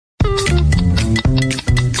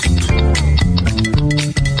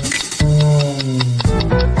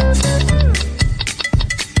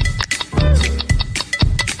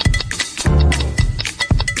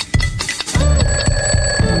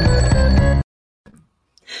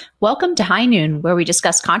Welcome to High Noon, where we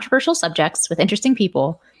discuss controversial subjects with interesting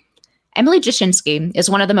people. Emily Jashinsky is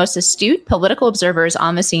one of the most astute political observers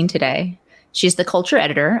on the scene today. She's the culture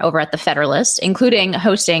editor over at The Federalist, including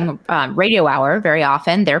hosting Radio Hour very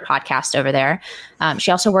often, their podcast over there.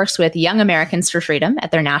 She also works with Young Americans for Freedom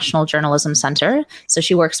at their National Journalism Center. So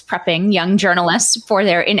she works prepping young journalists for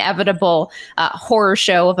their inevitable horror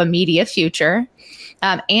show of a media future.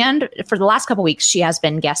 And for the last couple of weeks, she has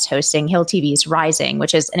been guest hosting Hill TV's Rising,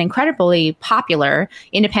 which is an incredibly popular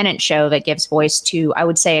independent show that gives voice to, I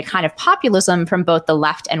would say, a kind of populism from both the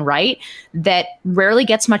left and right that rarely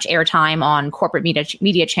gets much airtime on corporate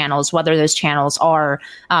media channels, whether those channels are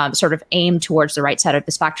sort of aimed towards the right side of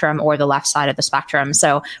the spectrum or the left side of the spectrum.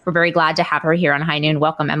 So we're very glad to have her here on High Noon.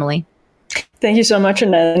 Welcome, Emily. Thank you so much.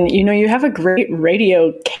 And you have a great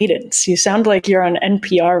radio cadence. You sound like you're on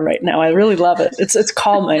NPR right now. I really love it. It's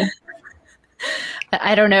calming.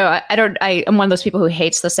 I don't know. I am one of those people who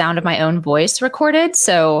hates the sound of my own voice recorded.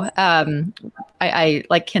 So I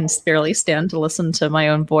like can barely stand to listen to my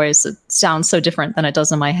own voice. It sounds so different than it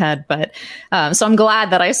does in my head. But so I'm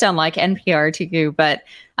glad that I sound like NPR to you. But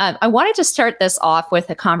I wanted to start this off with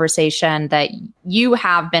a conversation that you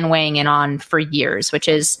have been weighing in on for years, which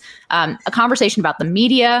is a conversation about the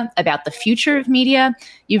media, about the future of media.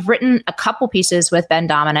 You've written a couple pieces with Ben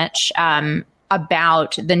Domenech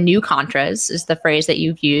about the new Contras, is the phrase that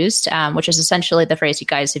you've used, which is essentially the phrase you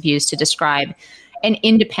guys have used to describe an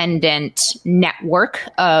independent network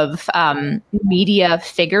of media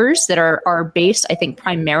figures that are based, I think,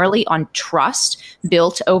 primarily on trust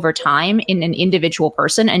built over time in an individual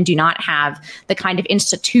person and do not have the kind of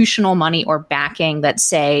institutional money or backing that,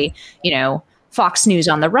 say, Fox News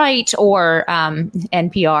on the right or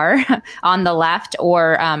NPR on the left,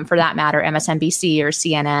 or for that matter, MSNBC or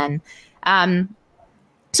CNN.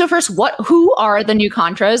 So first, who are the new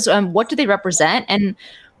Contras? What do they represent? And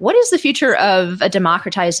what is the future of a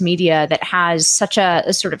democratized media that has such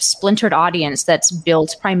a sort of splintered audience that's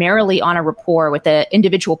built primarily on a rapport with an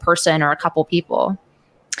individual person or a couple people?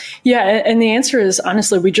 Yeah, and the answer is,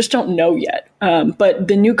 honestly, we just don't know yet. But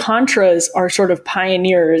the new Contras are sort of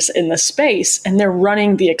pioneers in the space, and they're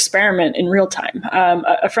running the experiment in real time.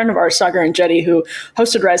 A friend of ours, Sagar Enjeti, who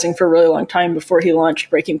hosted Rising for a really long time before he launched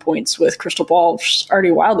Breaking Points with Crystal Ball, which is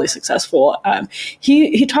already wildly successful,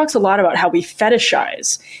 he talks a lot about how we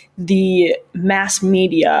fetishize the mass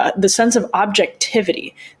media, the sense of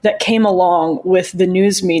objectivity that came along with the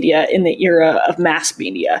news media in the era of mass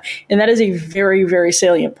media. And that is a very, very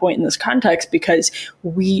salient point in this context, because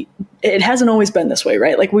it hasn't always been this way,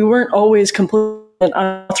 right? Like, we weren't always completely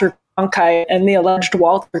Walter Cronkite and the alleged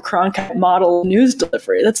Walter Cronkite model news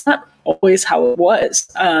delivery. That's not always how it was.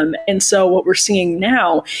 And so what we're seeing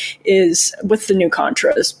now is, with the new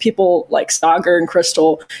Contras, people like Sagar and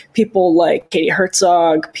Crystal, people like Katie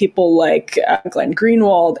Herzog, people like Glenn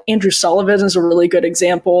Greenwald, Andrew Sullivan is a really good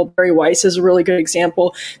example, Barry Weiss is a really good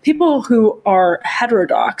example, people who are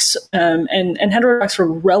heterodox, and heterodox are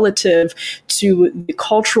relative to the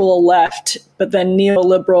cultural left, but then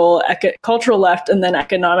neoliberal cultural left, and then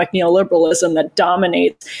economic neoliberalism that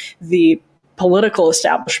dominates the political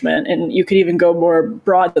establishment. And you could even go more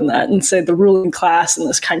broad than that and say the ruling class in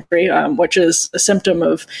this country, which is a symptom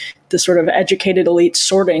of the sort of educated elite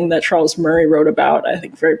sorting that Charles Murray wrote about, I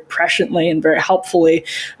think, very presciently and very helpfully,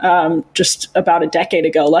 just about a decade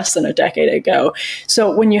ago, less than a decade ago.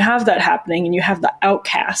 So when you have that happening and you have the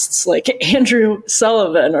outcasts like Andrew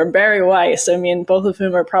Sullivan or Barry Weiss, I mean, both of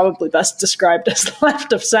whom are probably best described as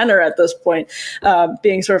left of center at this point,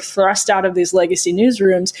 being sort of thrust out of these legacy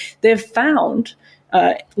newsrooms, they've found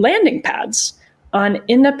landing pads on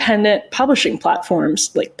independent publishing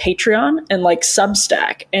platforms like Patreon and like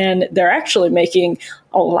Substack. And they're actually making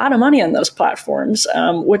a lot of money on those platforms,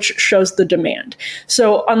 which shows the demand.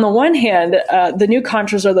 So on the one hand, the new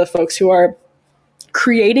Contras are the folks who are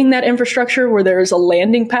creating that infrastructure where there is a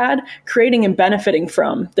landing pad, creating and benefiting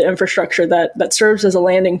from the infrastructure that serves as a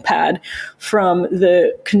landing pad from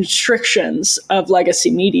the constrictions of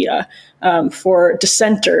legacy media. For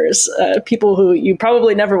dissenters, people who you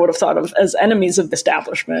probably never would have thought of as enemies of the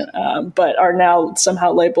establishment, but are now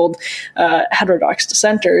somehow labeled heterodox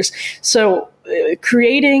dissenters. So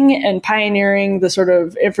creating and pioneering the sort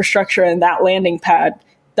of infrastructure and that landing pad,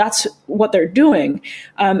 that's what they're doing.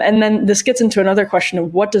 And then this gets into another question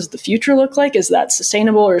of, what does the future look like? Is that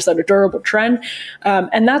sustainable, or is that a durable trend?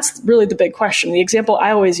 And that's really the big question. The example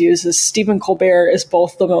I always use is Stephen Colbert is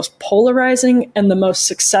both the most polarizing and the most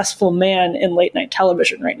successful man in late night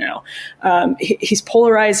television right now. He's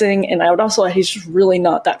polarizing, and I would also add, he's just really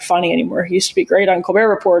not that funny anymore. He used to be great on Colbert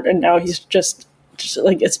Report, and now he's just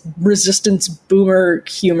like, it's resistance boomer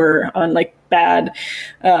humor on like bad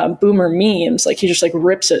boomer memes. Like he just like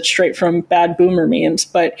rips it straight from bad boomer memes.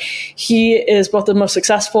 But he is both the most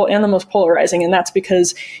successful and the most polarizing. And that's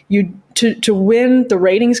because to win the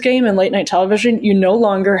ratings game in late night television, you no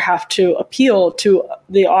longer have to appeal to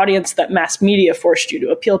the audience that mass media forced you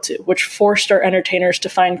to appeal to, which forced our entertainers to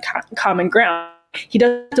find common ground. He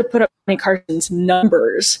doesn't have to put up Johnny Carson's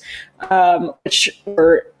numbers, which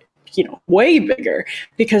were way bigger,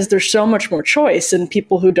 because there's so much more choice, and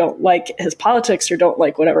people who don't like his politics or don't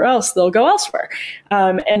like whatever else, they'll go elsewhere.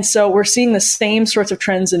 And so we're seeing the same sorts of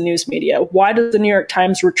trends in news media. Why does the New York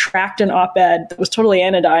Times retract an op-ed that was totally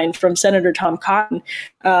anodyne from Senator Tom Cotton?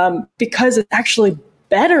 Because it's actually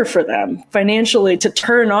better for them financially to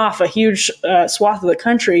turn off a huge swath of the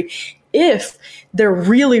country if they're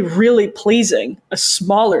really, really pleasing a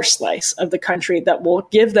smaller slice of the country that will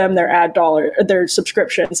give them their ad dollar, their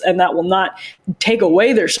subscriptions, and that will not take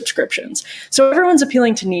away their subscriptions. So everyone's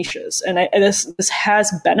appealing to niches, and this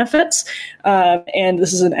has benefits, and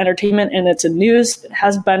this is an entertainment and it's a news. It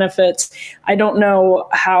has benefits. I don't know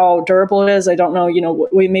how durable it is. I don't know.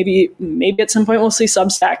 We maybe at some point we'll see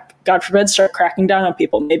Substack, God forbid, start cracking down on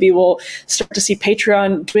people. Maybe we'll start to see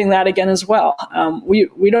Patreon doing that again as well.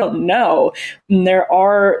 We don't know. And there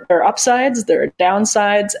are upsides, there are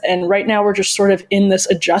downsides, and right now we're just sort of in this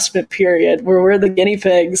adjustment period where we're the guinea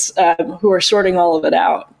pigs who are sorting all of it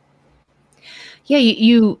out. Yeah,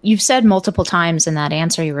 you've said multiple times in that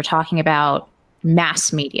answer, you were talking about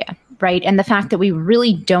mass media, right? And the fact that we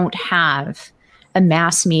really don't have a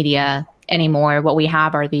mass media anymore. What we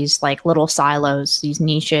have are these like little silos, these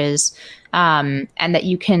niches, and that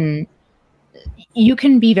you can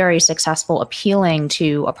be very successful appealing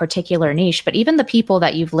to a particular niche. But even the people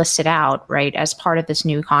that you've listed out, right, as part of this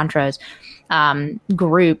new Contras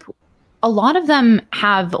group, a lot of them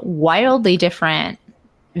have wildly different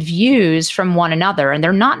views from one another, and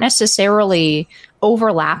they're not necessarily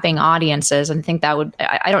overlapping audiences. And I think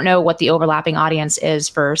I don't know what the overlapping audience is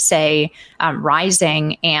for, say,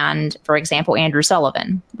 Rising and, for example, Andrew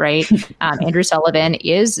Sullivan, right? Andrew Sullivan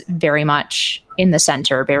is very much in the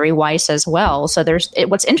center, Barry Weiss as well. So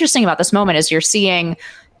what's interesting about this moment is you're seeing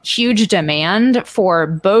huge demand for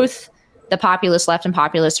both the populist left and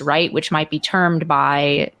populist right, which might be termed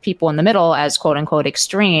by people in the middle as quote unquote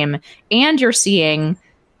extreme. And you're seeing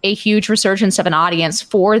a huge resurgence of an audience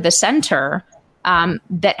for the center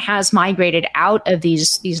that has migrated out of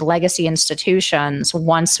these legacy institutions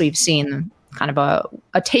once we've seen kind of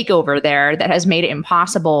a takeover there that has made it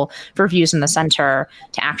impossible for views in the center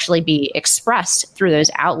to actually be expressed through those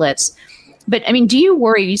outlets. But I mean, do you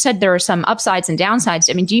worry? You said there are some upsides and downsides.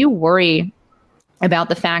 I mean, do you worry about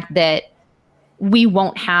the fact that we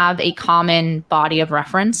won't have a common body of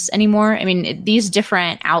reference anymore? I mean, these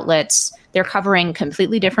different outlets, they're covering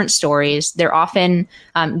completely different stories. They're often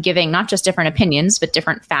giving not just different opinions, but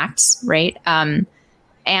different facts, right?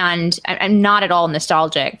 And I'm not at all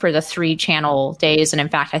nostalgic for the 3-channel days. And in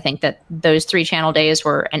fact, I think that those 3-channel days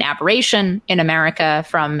were an aberration in America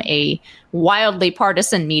from a wildly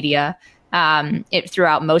partisan media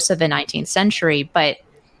throughout most of the 19th century. But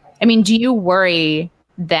I mean, do you worry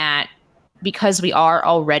that because we are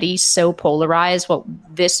already so polarized,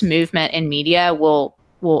 this movement in media will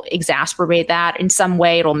exacerbate that in some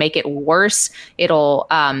way? It'll make it worse. It'll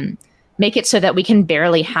make it so that we can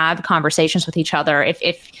barely have conversations with each other.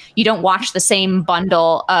 If you don't watch the same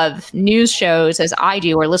bundle of news shows as I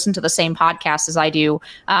do, or listen to the same podcast as I do,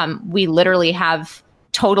 we literally have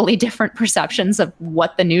totally different perceptions of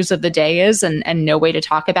what the news of the day is, and no way to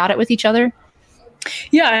talk about it with each other.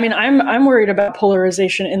 Yeah, I mean, I'm worried about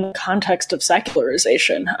polarization in the context of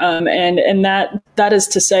secularization, and that is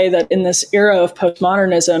to say that in this era of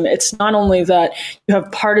postmodernism, it's not only that you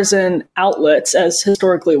have partisan outlets, as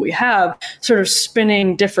historically we have, sort of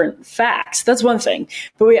spinning different facts. That's one thing,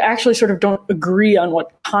 but we actually sort of don't agree on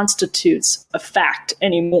what constitutes a fact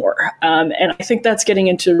anymore, and I think that's getting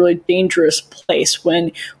into a really dangerous place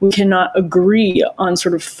when we cannot agree on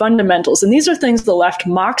sort of fundamentals. And these are things the left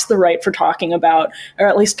mocks the right for talking about, or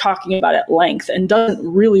at least talking about at length, and doesn't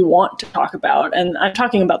really want to talk about. And I'm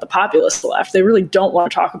talking about the populist left. They really don't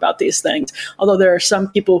want to talk about these things, although there are some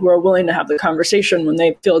people who are willing to have the conversation when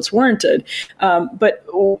they feel it's warranted. But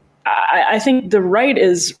I think the right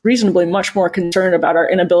is reasonably much more concerned about our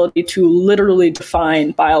inability to literally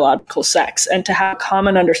define biological sex and to have a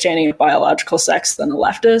common understanding of biological sex than the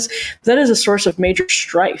left is. That is a source of major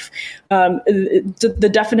strife. The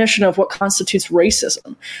definition of what constitutes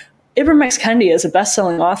racism. Ibram X. Kendi is a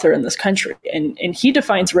best-selling author in this country, and he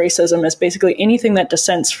defines racism as basically anything that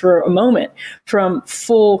dissents for a moment from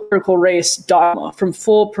full critical race dogma, from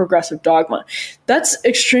full progressive dogma. That's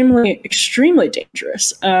extremely, extremely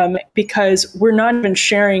dangerous because we're not even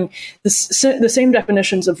sharing the same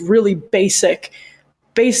definitions of really basic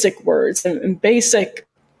words and basic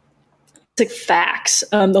facts.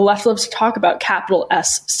 The left loves to talk about capital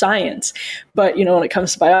S science, but when it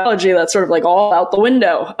comes to biology, that's sort of like all out the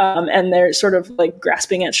window. And they're sort of like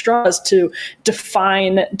grasping at straws to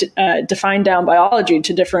define down biology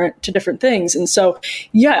to different things. And so,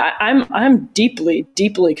 yeah, I'm deeply,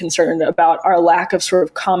 deeply concerned about our lack of sort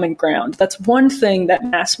of common ground. That's one thing that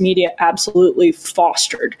mass media absolutely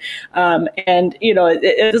fostered. And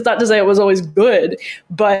it's not to say it was always good,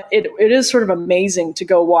 but it is sort of amazing to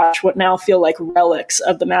go watch what now feel like relics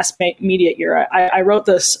of the mass media era. I wrote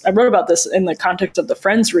about this in the context of the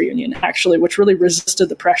Friends reunion, actually, which really resisted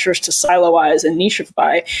the pressures to siloize and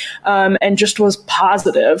nicheify, and just was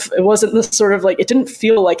positive. It wasn't this sort of like, it didn't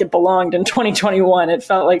feel like it belonged in 2021. It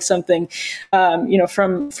felt like something,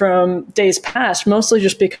 from days past, mostly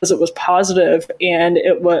just because it was positive and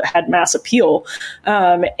it had mass appeal.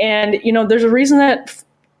 And there's a reason that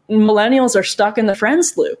millennials are stuck in the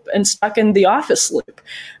Friends loop and stuck in the Office loop,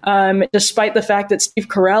 despite the fact that Steve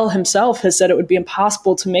Carell himself has said it would be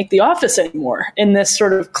impossible to make The Office anymore in this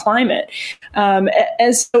sort of climate.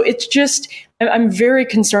 And so it's just, I'm very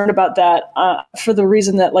concerned about that for the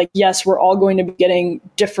reason that, like, yes, we're all going to be getting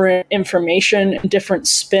different information and different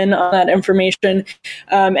spin on that information.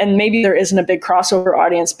 And maybe there isn't a big crossover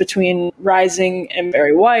audience between Rising and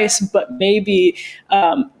Bari Weiss, but maybe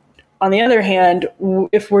on the other hand,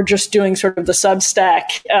 if we're just doing sort of the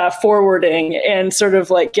Substack forwarding and sort of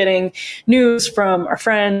like getting news from our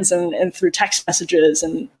friends and through text messages,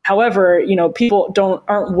 and however, people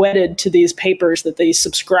aren't wedded to these papers that they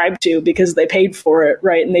subscribe to because they paid for it,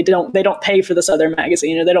 right? And they don't pay for this other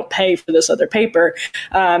magazine, or they don't pay for this other paper.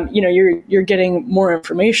 You're getting more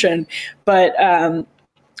information, but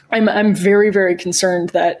I'm very, very concerned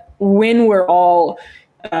that when we're all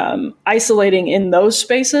isolating in those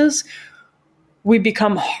spaces, we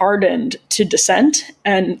become hardened to dissent.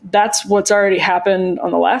 And that's what's already happened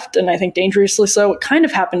on the left, and I think dangerously so. It kind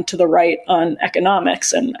of happened to the right on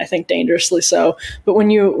economics, and I think dangerously so. But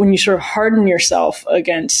when you sort of harden yourself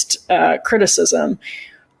against criticism,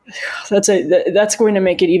 that's going to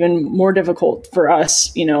make it even more difficult for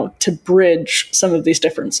us, to bridge some of these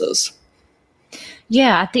differences.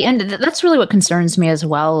 Yeah, at the end, that's really what concerns me as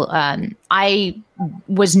well. I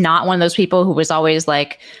was not one of those people who was always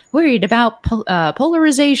like worried about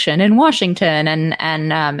polarization in Washington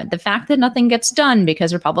and the fact that nothing gets done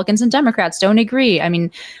because Republicans and Democrats don't agree. I mean,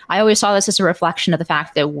 I always saw this as a reflection of the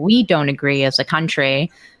fact that we don't agree as a country,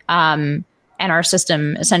 and our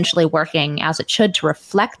system essentially working as it should to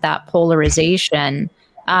reflect that polarization.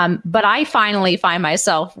 But I finally find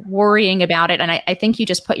myself worrying about it. And I think you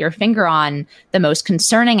just put your finger on the most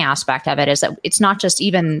concerning aspect of it, is that it's not just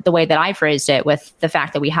even the way that I phrased it, with the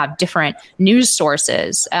fact that we have different news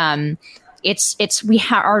sources. We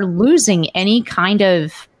are losing any kind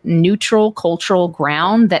of neutral cultural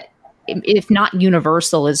ground that, if not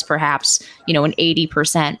universal, is perhaps, an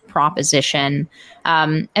 80% proposition.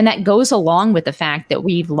 And that goes along with the fact that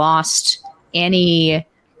we've lost any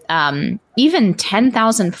even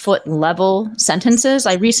 10,000 foot level sentences.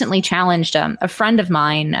 I recently challenged a friend of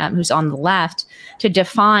mine who's on the left to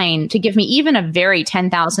give me even a very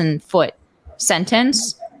 10,000 foot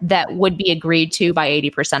sentence that would be agreed to by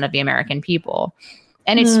 80% of the American people.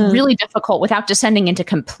 And it's really difficult without descending into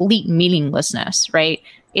complete meaninglessness, right?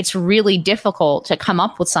 It's really difficult to come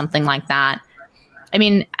up with something like that. I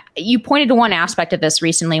mean, you pointed to one aspect of this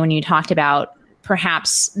recently when you talked about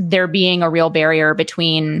perhaps there being a real barrier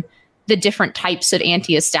between the different types of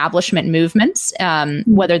anti-establishment movements,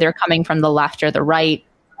 whether they're coming from the left or the right,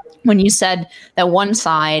 when you said that one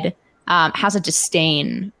side has a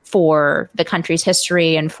disdain for the country's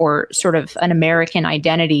history and for sort of an American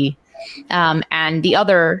identity, and the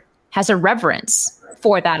other has a reverence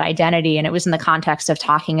for that identity. And it was in the context of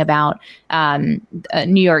talking about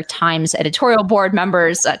New York Times editorial board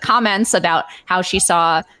members' comments about how she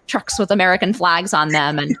saw trucks with American flags on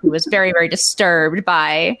them, and who was very, very disturbed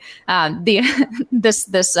by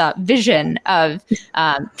this vision of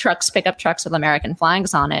pickup trucks with American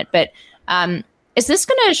flags on it. But is this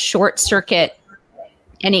going to short circuit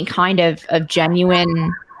any kind of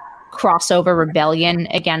genuine crossover rebellion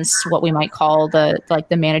against what we might call the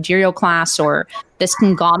managerial class, or this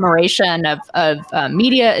conglomeration of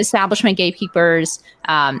media establishment gatekeepers,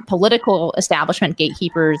 political establishment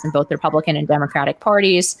gatekeepers in both the Republican and Democratic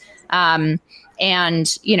parties. And,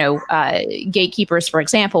 gatekeepers, for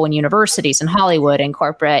example, in universities and Hollywood and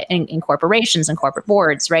in corporations and corporate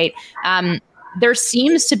boards, right? There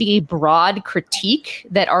seems to be broad critique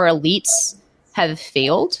that our elites have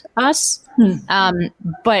failed us.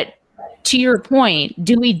 But to your point,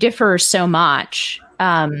 do we differ so much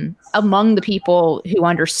among the people who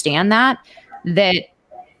understand that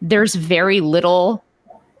there's very little?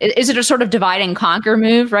 Is it a sort of divide and conquer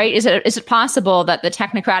move, right? Is it possible that the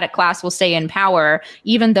technocratic class will stay in power,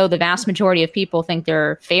 even though the vast majority of people think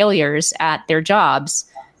they're failures at their jobs,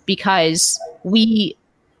 because we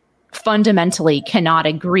fundamentally cannot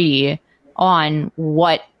agree on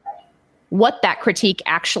what that critique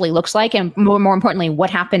actually looks like, and more importantly, what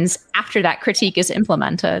happens after that critique is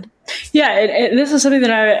implemented? Yeah, this is something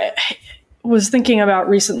that I was thinking about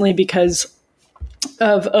recently because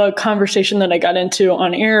of a conversation that I got into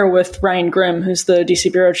on air with Ryan Grim, who's the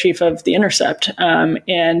DC bureau chief of The Intercept. And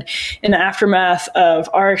in the aftermath of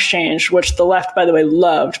our exchange, which the left, by the way,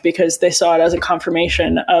 loved because they saw it as a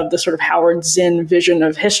confirmation of the sort of Howard Zinn vision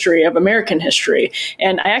of history, of American history.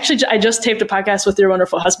 And I just taped a podcast with your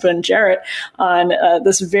wonderful husband, Jarrett, on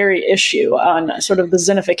this very issue, on sort of the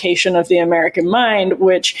Zinnification of the American mind,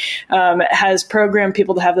 which has programmed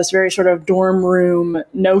people to have this very sort of dorm room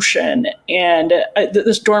notion. And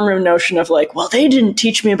this dorm room notion of like, well, they didn't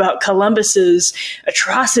teach me about Columbus's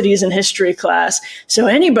atrocities in history class, so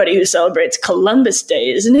anybody who celebrates Columbus Day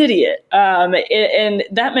is an idiot. And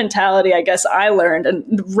that mentality, I guess I learned,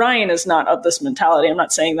 and Ryan is not of this mentality, I'm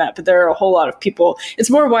not saying that, but there are a whole lot of people. It's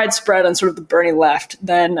more widespread on sort of the Bernie left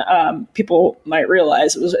than people might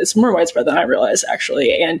realize. It's more widespread than I realized,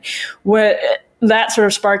 actually. And what that sort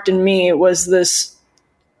of sparked in me was this,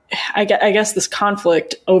 I guess, this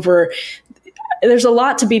conflict over. There's a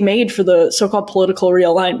lot to be made for the so-called political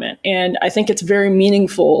realignment. And I think it's very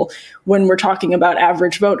meaningful when we're talking about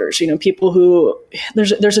average voters, people who,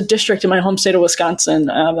 there's a district in my home state of Wisconsin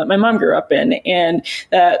that my mom grew up in and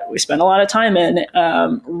that we spent a lot of time in,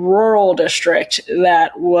 rural district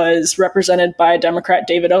that was represented by Democrat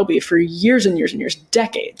David Obey for years and years and years,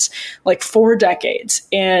 decades, like 4 decades,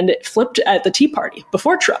 and flipped at the Tea Party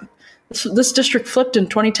before Trump. This district flipped in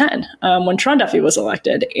 2010 when Sean Duffy was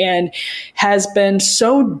elected, and has been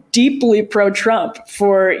so deeply pro-Trump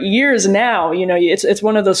for years now. It's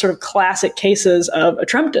one of those sort of classic cases of a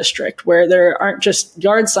Trump district where there aren't just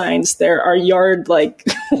yard signs, there are yard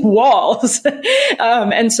walls.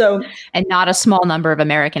 And not a small number of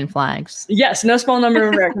American flags. Yes, no small number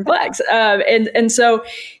of American flags. And so,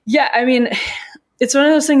 yeah, I mean, it's one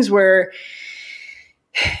of those things where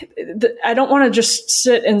I don't want to just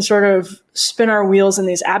sit and sort of spin our wheels in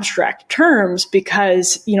these abstract terms,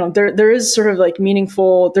 because, there is sort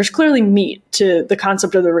of there's clearly meat to the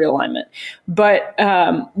concept of the realignment. But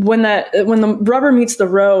when the rubber meets the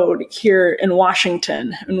road here in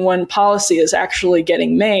Washington, and when policy is actually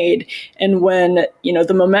getting made, and when,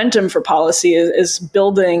 the momentum for policy is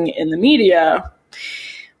building in the media,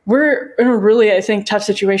 we're in a really, I think, tough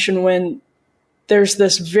situation when there's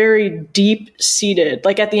this very deep-seated,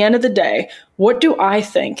 at the end of the day, what do I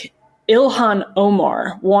think Ilhan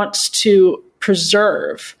Omar wants to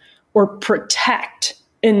preserve or protect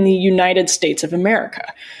in the United States of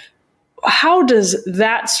America? How does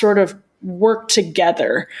that sort of work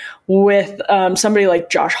together with somebody like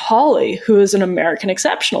Josh Hawley, who is an American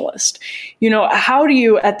exceptionalist? How do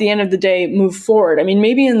you, at the end of the day, move forward? I mean,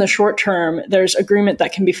 maybe in the short term, there's agreement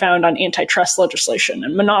that can be found on antitrust legislation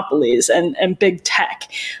and monopolies and big tech.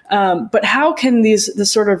 But how can this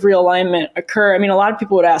sort of realignment occur? I mean, a lot of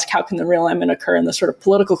people would ask, how can the realignment occur in the sort of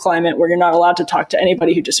political climate where you're not allowed to talk to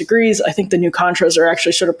anybody who disagrees? I think the new Contras are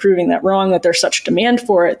actually sort of proving that wrong, that there's such demand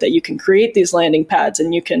for it, that you can create these landing pads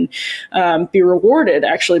and you can be rewarded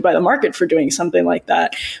actually by the market for doing something like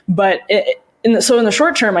that. But in the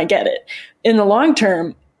short term, I get it. In the long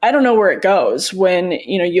term, I don't know where it goes when,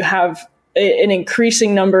 you have an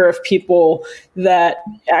increasing number of people that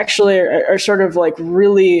actually are sort of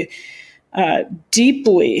really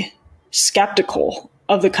deeply skeptical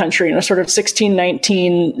of the country in a sort of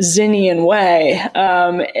 1619 Zinnian way,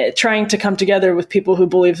 trying to come together with people who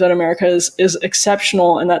believe that America is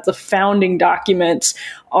exceptional and that the founding documents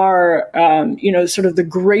are, sort of the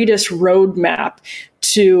greatest roadmap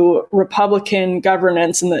to Republican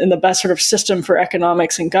governance and the best sort of system for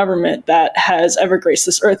economics and government that has ever graced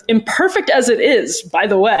this earth. Imperfect as it is, by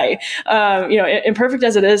the way, imperfect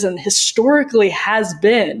as it is and historically has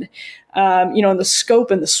been, in the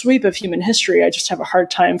scope and the sweep of human history, I just have a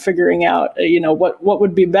hard time figuring out, what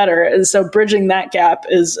would be better. And so bridging that gap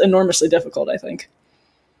is enormously difficult, I think.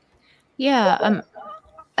 Yeah.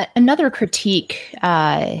 Another critique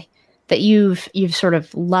that you've sort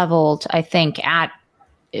of leveled, I think, at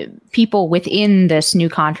people within this new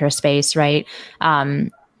Contra space, right,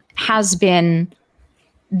 has been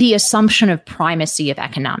the assumption of primacy of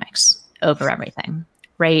economics over everything,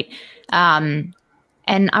 right?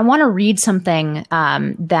 And I want to read something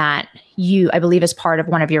that I believe, is part of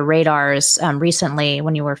one of your radars recently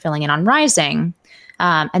when you were filling in on Rising.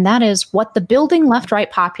 And that is, what the building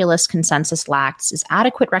left-right populist consensus lacks is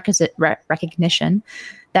adequate recognition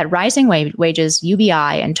that rising wages, UBI,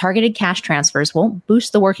 and targeted cash transfers won't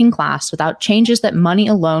boost the working class without changes that money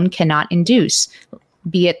alone cannot induce,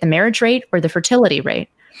 be it the marriage rate or the fertility rate.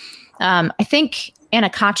 I think Anna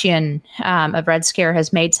Khachiyan of Red Scare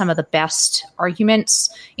has made some of the best arguments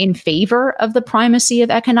in favor of the primacy of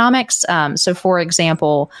economics. So, for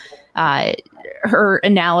example, her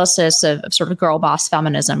analysis of sort of girl boss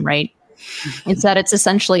feminism, right? It's that it's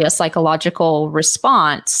essentially a psychological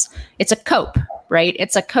response. It's a cope, right?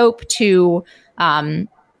 It's a cope to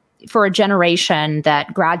for a generation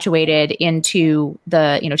that graduated into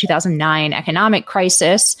the 2009 economic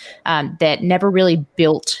crisis that never really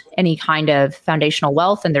built any kind of foundational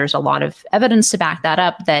wealth. And there's a lot of evidence to back that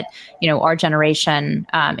up, that our generation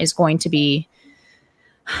is going to be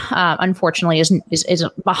unfortunately is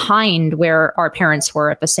behind where our parents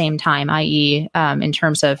were at the same time, i.e. In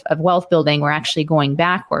terms of wealth building, we're actually going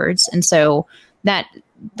backwards. And so that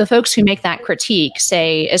the folks who make that critique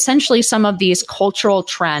say essentially some of these cultural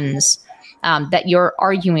trends that you're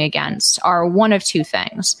arguing against are one of two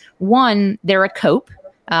things. One, they're a cope,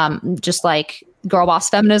 just like girl boss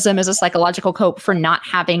feminism is a psychological cope for not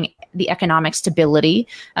having the economic stability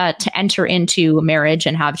to enter into marriage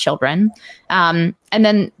and have children. And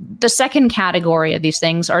then the second category of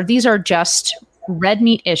these are just red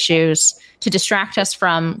meat issues to distract us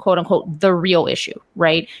from, quote unquote, the real issue,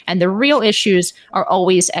 right? And the real issues are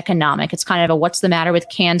always economic. It's kind of a what's the matter with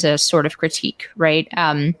Kansas sort of critique, right?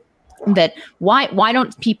 That why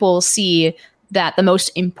don't people see that the most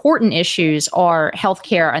important issues are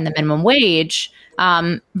healthcare and the minimum wage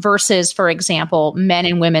versus, for example, men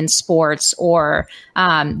and women's sports, or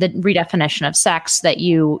the redefinition of sex that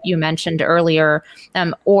you mentioned earlier,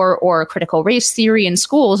 or critical race theory in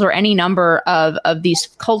schools, or any number of these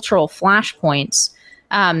cultural flashpoints.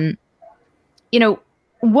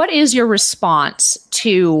 What is your response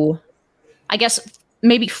to, I guess,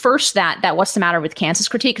 maybe first that what's the matter with Kansas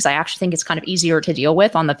critique, because I actually think it's kind of easier to deal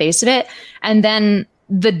with on the face of it, and then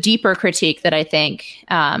the deeper critique that I think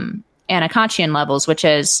Anna Khachiyan levels, which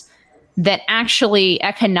is that actually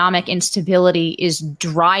economic instability is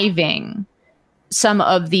driving some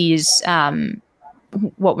of these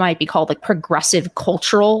what might be called like progressive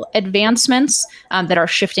cultural advancements that are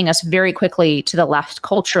shifting us very quickly to the left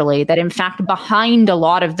culturally, that in fact behind a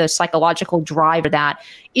lot of the psychological drive of that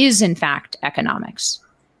is in fact economics.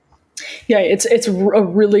 Yeah, it's a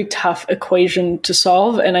really tough equation to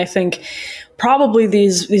solve. And I think probably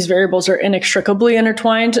these variables are inextricably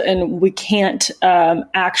intertwined, and we can't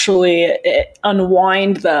actually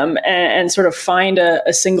unwind them and sort of find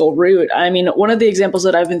a single root. I mean, one of the examples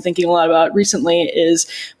that I've been thinking a lot about recently is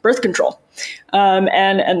birth control.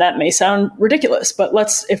 And that may sound ridiculous, but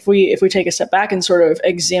if we take a step back and sort of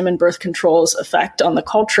examine birth control's effect on the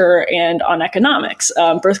culture and on economics,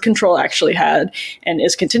 birth control actually had and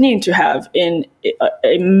is continuing to have a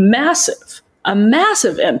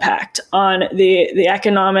massive impact on the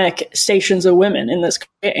economic stations of women in this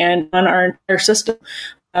country and on our entire system.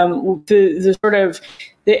 And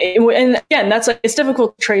again, it's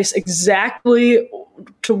difficult to trace exactly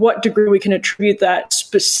to what degree we can attribute that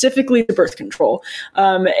specifically to birth control.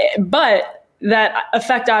 But that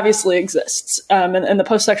effect obviously exists. And the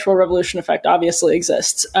post-sexual revolution effect obviously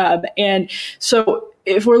exists. And so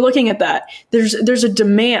if we're looking at that, there's a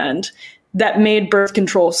demand that made birth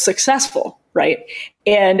control successful, right?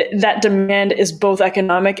 And that demand is both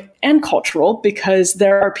economic and cultural, because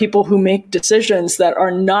there are people who make decisions that are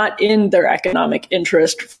not in their economic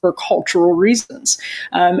interest for cultural reasons.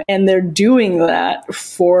 And they're doing that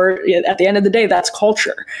at the end of the day, that's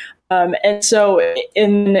culture. And so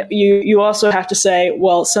you also have to say,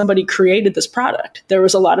 well, somebody created this product. There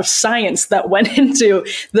was a lot of science that went into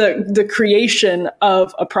the creation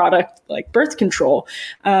of a product like birth control.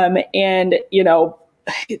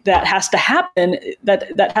 That has to happen.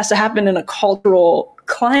 That has to happen in a cultural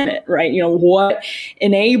climate, right? What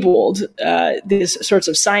enabled these sorts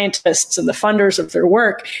of scientists and the funders of their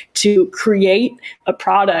work to create a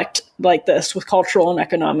product like this with cultural and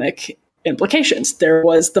economic implications. There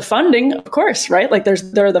was the funding, of course, right? Like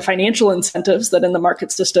there are the financial incentives that in the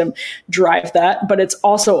market system drive that, but it's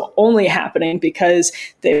also only happening because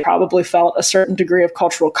they probably felt a certain degree of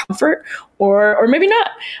cultural comfort or maybe not.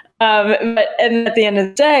 And at the end of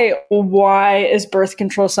the day, why is birth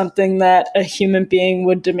control something that a human being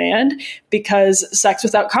would demand? Because sex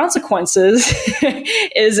without consequences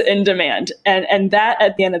is in demand. And that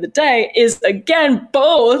at the end of the day is, again,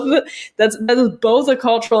 both. That is both a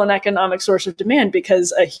cultural and economic source of demand,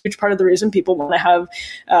 because a huge part of the reason people want to have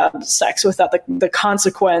sex without the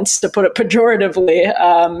consequence, to put it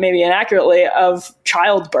pejoratively, maybe inaccurately, of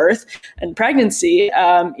childbirth and pregnancy,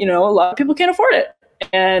 a lot of people can't afford it.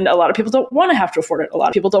 And a lot of people don't want to have to afford it. A lot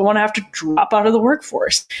of people don't want to have to drop out of the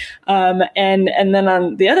workforce. And then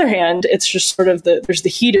on the other hand, it's just sort of there's the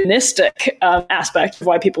hedonistic aspect of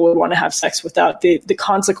why people would want to have sex without the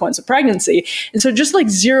consequence of pregnancy. And so just like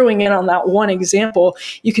zeroing in on that one example,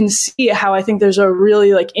 you can see how I think there's a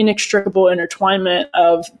really like inextricable intertwinement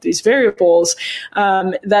of these variables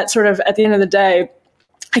that sort of at the end of the day,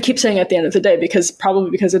 I keep saying at the end of the day because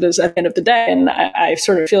it is at the end of the day. And I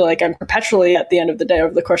sort of feel like I'm perpetually at the end of the day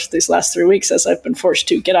over the course of these last 3 weeks, as I've been forced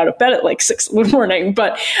to get out of bed at like 6 in the morning.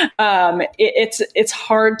 But it's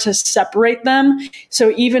hard to separate them.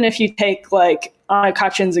 So even if you take like Anna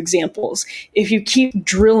Kachin's examples, if you keep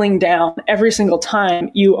drilling down every single time,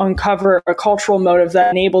 you uncover a cultural motive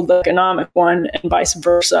that enabled the economic one and vice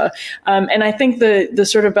versa. And I think the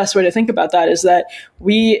sort of best way to think about that is that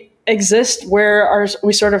we exist where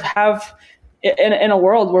we sort of have in a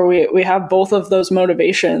world where we have both of those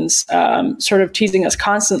motivations sort of teasing us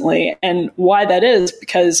constantly. And why that is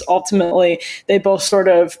because ultimately they both sort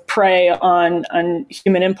of prey on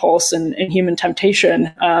human impulse and human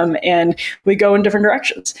temptation, and we go in different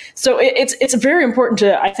directions. So it's very important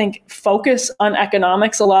to, I think, focus on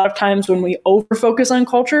economics a lot of times when we over focus on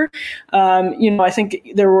culture. I think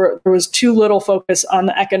there was too little focus on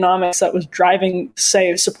the economics that was driving,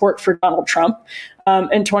 say, support for Donald Trump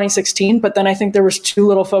in 2016, but then I think there was too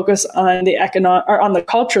little focus on on the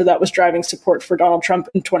culture that was driving support for Donald Trump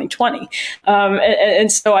in 2020. And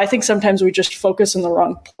so I think sometimes we just focus in the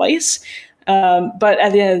wrong place. But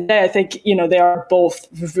at the end of the day, I think, they are both,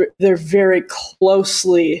 they're very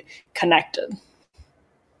closely connected.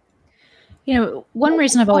 One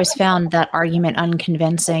reason I've always found that argument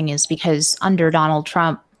unconvincing is because under Donald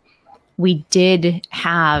Trump, we did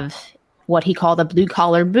have what he called a blue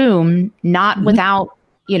collar boom, not without,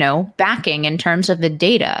 backing in terms of the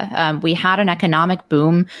data. We had an economic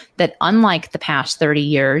boom that, unlike the past 30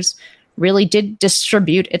 years, really did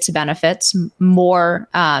distribute its benefits more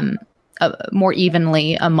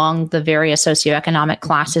evenly among the various socioeconomic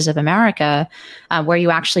classes of America, where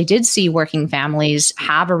you actually did see working families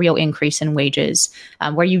have a real increase in wages,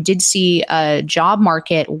 where you did see a job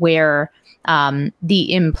market where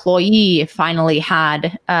the employee finally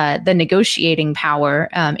had the negotiating power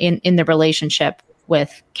in the relationship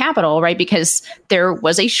with capital, right? Because there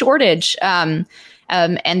was a shortage, and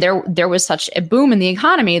there was such a boom in the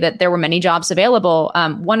economy that there were many jobs available.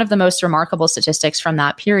 One of the most remarkable statistics from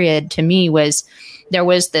that period to me was there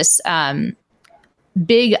was this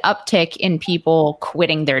big uptick in people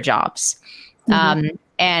quitting their jobs,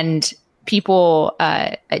 and people,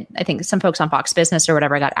 I think some folks on Fox Business or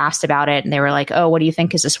whatever got asked about it, and they were like, "Oh, what do you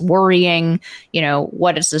think? Is this worrying?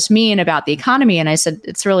 What does this mean about the economy?" And I said,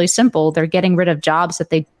 it's really simple. They're getting rid of jobs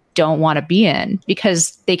that they don't want to be in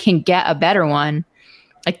because they can get a better one.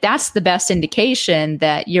 Like, that's the best indication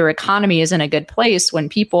that your economy is in a good place, when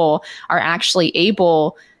people are actually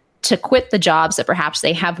able to quit the jobs that perhaps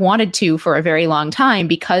they have wanted to for a very long time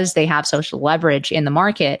because they have social leverage in the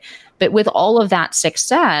market. But with all of that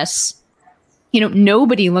success,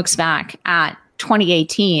 nobody looks back at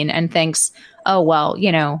 2018 and thinks, oh, well,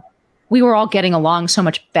 we were all getting along so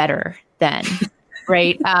much better then,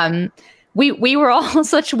 right? We were all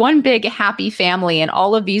such one big happy family, and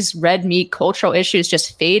all of these red meat cultural issues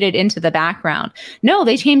just faded into the background. No,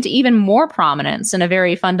 they came to even more prominence in a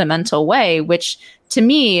very fundamental way, which to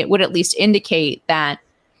me would at least indicate that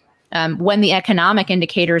when the economic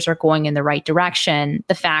indicators are going in the right direction,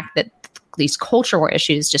 the fact that these cultural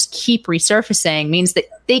issues just keep resurfacing means that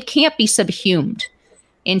they can't be subsumed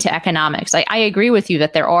into economics. I agree with you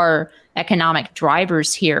that there are economic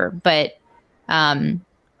drivers here, but I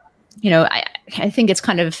think it's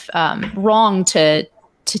kind of wrong to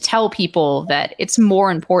tell people that it's more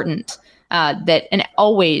important that, and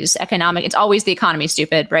always economic, it's always the economy,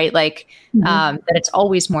 stupid, right? Like that it's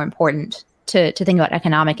always more important to think about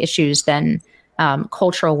economic issues than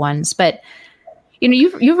cultural ones. But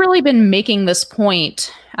you've really been making this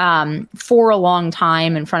point for a long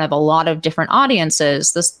time in front of a lot of different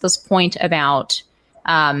audiences. This point about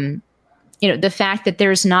the fact that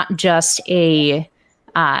there's not just a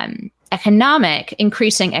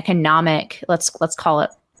increasing economic, let's call it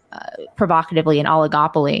provocatively an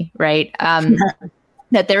oligopoly, right?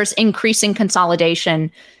 That there's increasing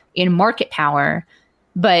consolidation in market power,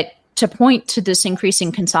 but to point to this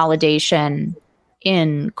increasing consolidation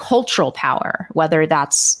in cultural power, whether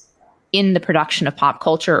that's in the production of pop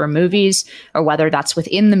culture or movies, or whether that's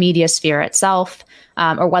within the media sphere itself,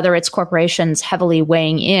 or whether it's corporations heavily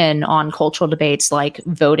weighing in on cultural debates like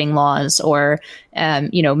voting laws or,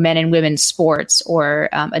 men and women's sports, or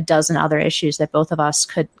a dozen other issues that both of us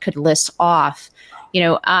could list off.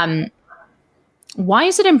 Why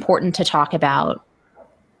is it important to talk about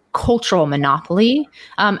cultural monopoly?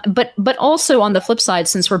 But also on the flip side,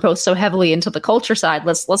 since we're both so heavily into the culture side,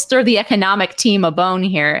 let's throw the economic team a bone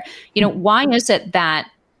here. Why is it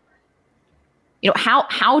that,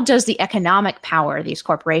 how does the economic power these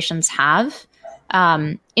corporations have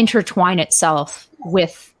intertwine itself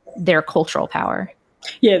with their cultural power?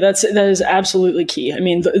 Yeah, that is absolutely key. I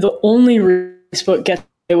mean, the only reason Facebook gets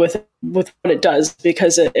with what it does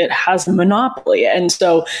because it has a monopoly. And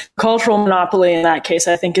so cultural monopoly in that case,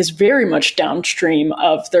 I think, is very much downstream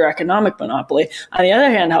of their economic monopoly. On the other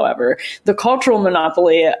hand, however, the cultural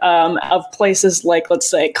monopoly of places like, let's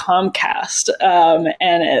say, Comcast,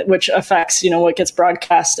 which affects, what gets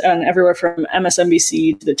broadcast on everywhere from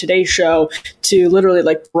MSNBC to the Today Show to literally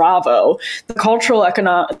like Bravo, the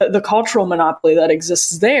cultural monopoly that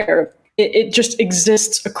exists there, it just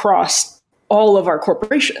exists across all of our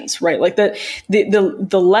corporations, right? Like the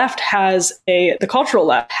left the cultural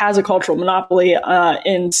left has a cultural monopoly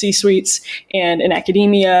in C-suites and in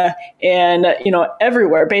academia and,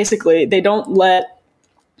 everywhere. Basically, they don't let.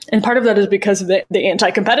 And part of that is because of the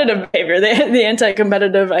anti-competitive behavior, the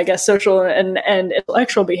anti-competitive, I guess, social and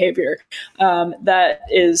intellectual behavior that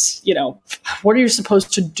is, what are you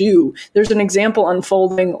supposed to do? There's an example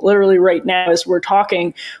unfolding literally right now as we're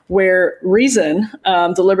talking where Reason,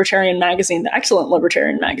 the libertarian magazine, the excellent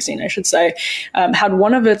libertarian magazine, I should say, had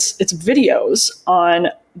one of its videos on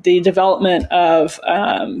the development of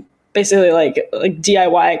basically like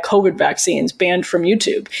DIY COVID vaccines banned from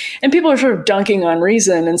YouTube. And people are sort of dunking on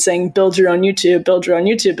Reason and saying, build your own YouTube, build your own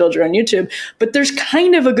YouTube, build your own YouTube. But there's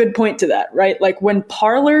kind of a good point to that, right? Like when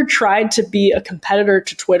Parler tried to be a competitor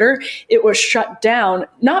to Twitter, it was shut down,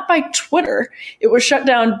 not by Twitter, it was shut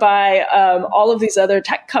down by all of these other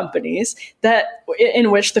tech companies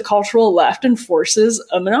in which the cultural left enforces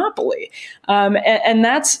a monopoly. And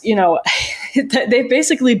that's, they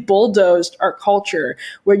basically bulldozed our culture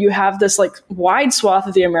where you have this like wide swath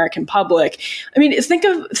of the American public. I mean, think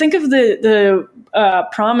of the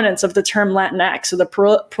prominence of the term Latinx, or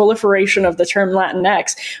the proliferation of the term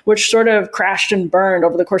Latinx, which sort of crashed and burned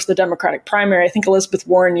over the course of the Democratic primary. I think Elizabeth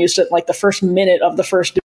Warren used it like the first minute of the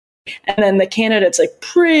first debate, and then the candidates like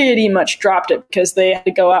pretty much dropped it because they had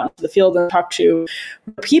to go out into the field and talk to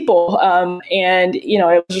people. And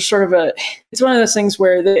it was just sort of it's one of those things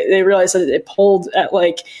where they realized that it polled at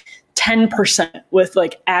like 10% with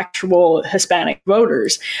like actual Hispanic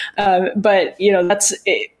voters. But that's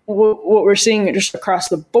it. What we're seeing just across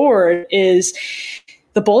the board is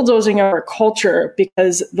the bulldozing of our culture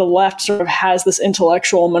because the left sort of has this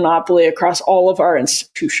intellectual monopoly across all of our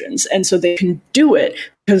institutions. And so they can do it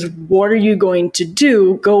because what are you going to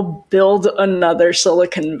do? Go build another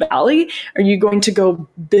Silicon Valley? Are you going to go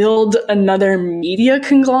build another media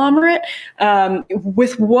conglomerate?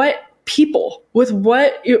 With what people?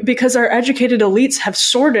 Because our educated elites have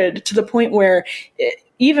sorted to the point where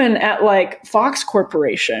even at like Fox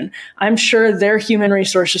Corporation, I'm sure their human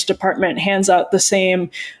resources department hands out the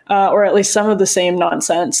same, or at least some of the same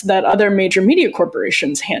nonsense that other major media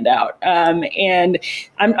corporations hand out. And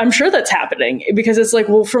I'm sure that's happening because it's like,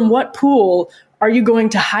 well, from what pool are you going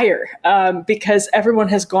to hire? Because everyone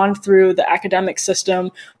has gone through the academic system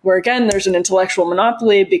where, again, there's an intellectual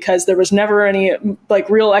monopoly because there was never any like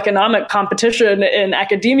real economic competition in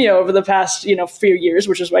academia over the past, few years,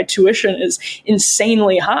 which is why tuition is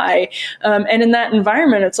insanely high. And in that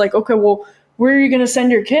environment, it's like, okay, well, where are you going to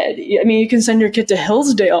send your kid? I mean, you can send your kid to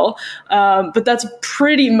Hillsdale, but that's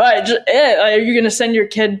pretty much it. Are you going to send your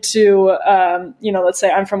kid to, let's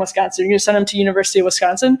say I'm from Wisconsin, you're going to send them to University of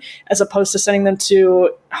Wisconsin as opposed to sending them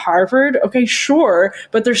to Harvard? Okay, sure.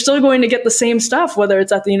 But they're still going to get the same stuff, whether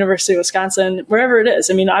it's at the University of Wisconsin, wherever it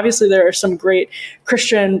is. I mean, obviously there are some great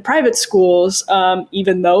Christian private schools.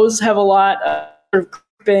 Even those have a lot of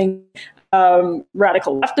grouping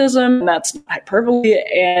radical leftism, and that's hyperbole.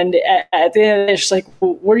 And at the end of the day, it's just like,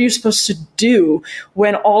 well, what are you supposed to do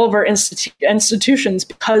when all of our institutions,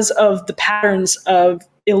 because of the patterns of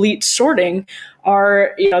elite sorting,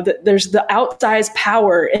 are, there's the outsized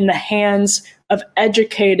power in the hands of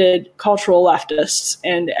educated cultural leftists.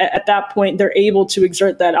 And at that point, they're able to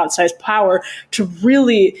exert that outsized power to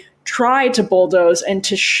really try to bulldoze and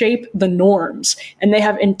to shape the norms. And they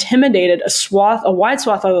have intimidated a wide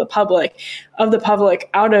swath of the public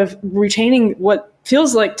out of retaining what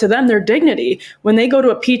feels like to them their dignity. When they go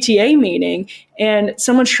to a PTA meeting and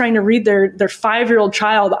someone's trying to read their 5-year-old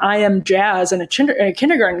child I Am Jazz in a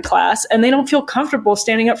kindergarten class, and they don't feel comfortable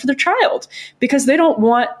standing up for their child because they don't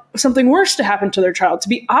want something worse to happen to their child, to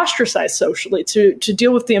be ostracized socially, to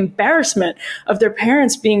deal with the embarrassment of their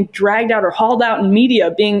parents being dragged out or hauled out in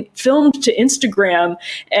media, being filmed to Instagram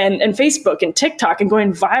and Facebook and TikTok and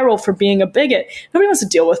going viral for being a bigot. Nobody wants to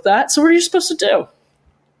deal with that. So what are you supposed to do?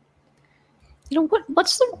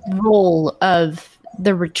 What's the role of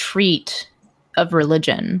the retreat of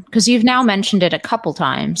religion? Because you've now mentioned it a couple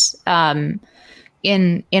times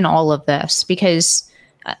in all of this, because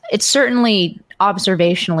it's certainly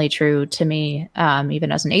observationally true to me,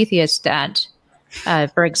 even as an atheist, that,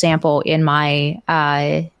 for example, in my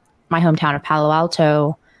hometown of Palo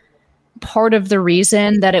Alto, part of the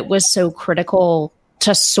reason that it was so critical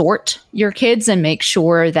to sort your kids and make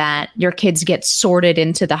sure that your kids get sorted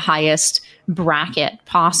into the highest bracket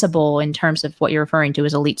possible in terms of what you're referring to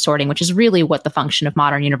as elite sorting, which is really what the function of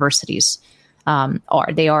modern universities are.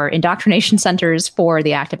 They are indoctrination centers for the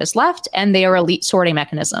activist left, and they are elite sorting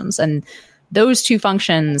mechanisms. And those two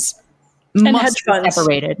functions must be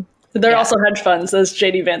separated. They're also hedge funds, as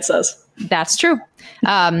J.D. Vance says. That's true.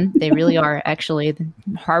 They really are, actually.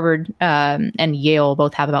 Harvard and Yale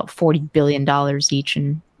both have about $40 billion each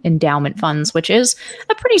in endowment funds, which is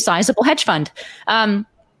a pretty sizable hedge fund.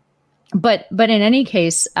 But in any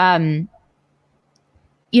case, part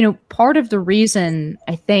of the reason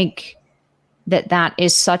I think that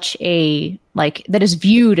is such a, that is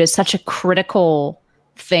viewed as such a critical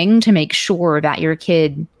thing to make sure that your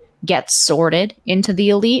kid gets sorted into the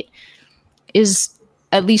elite is,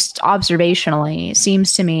 at least observationally,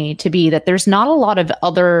 seems to me to be that there's not a lot of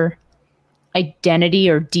other identity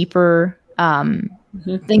or deeper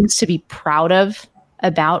things to be proud of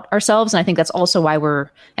about ourselves. And I think that's also why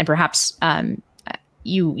and perhaps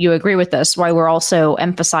you agree with this, why we're also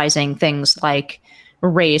emphasizing things like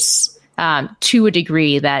race to a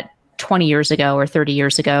degree that 20 years ago or 30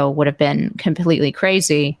 years ago would have been completely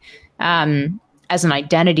crazy as an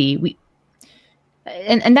identity.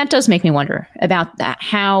 And that does make me wonder about that,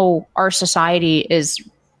 how our society is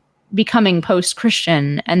becoming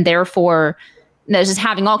post-Christian, and therefore this is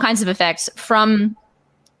having all kinds of effects from,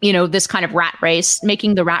 this kind of rat race,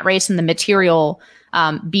 making the rat race and the material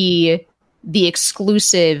be the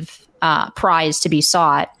exclusive prize to be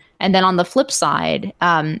sought. And then on the flip side,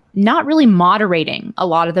 not really moderating a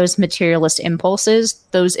lot of those materialist impulses,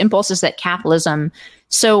 those impulses that capitalism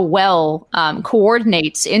so well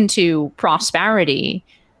coordinates into prosperity,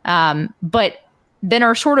 but then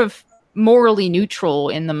are sort of morally neutral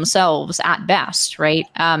in themselves at best, right?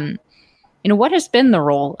 What has been the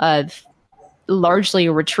role of largely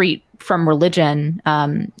a retreat from religion,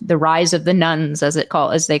 the rise of the nuns, as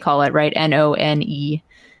they call it, right? NONE.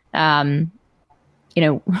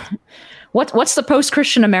 What's the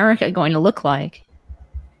post-Christian America going to look like?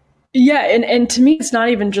 Yeah, and to me, it's not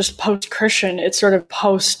even just post-Christian. It's sort of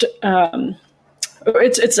post.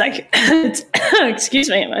 It's like excuse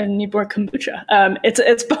me, I need more kombucha.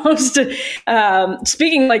 It's post.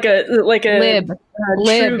 Speaking like a lib.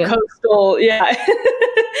 True coastal. Yeah.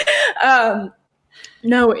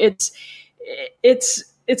 No, it's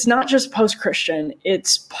not just post-Christian.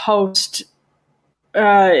 It's postmodern.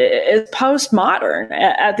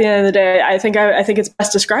 At the end of the day, I think it's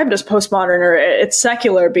best described as postmodern, or it's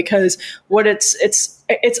secular, because what it's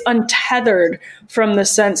untethered from the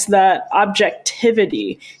sense that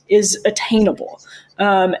objectivity is attainable.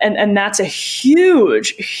 And that's a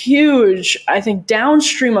huge, I think,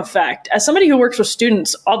 downstream effect. As somebody who works with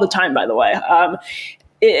students all the time, by the way,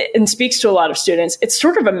 and speaks to a lot of students, it's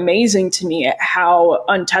sort of amazing to me how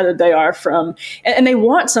untethered they are from, and they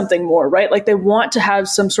want something more, right? Like they want to have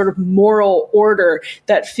some sort of moral order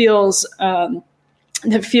that feels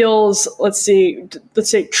that feels, let's say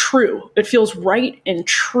true. It feels right and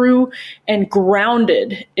true and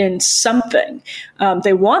grounded in something.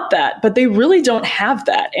 They want that, but they really don't have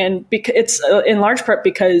that. And it's in large part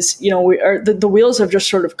because, the wheels have just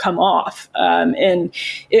sort of come off, and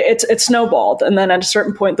it's snowballed. And then at a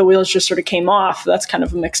certain point, the wheels just sort of came off. That's kind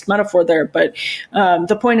of a mixed metaphor there. But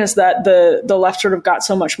the point is that the left sort of got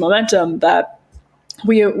so much momentum that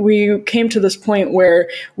we came to this point where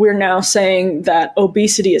we're now saying that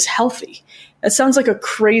obesity is healthy. That sounds like a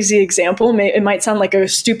crazy example. It might sound like a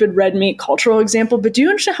stupid red meat cultural example, but do you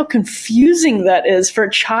understand how confusing that is for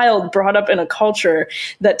a child brought up in a culture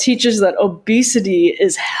that teaches that obesity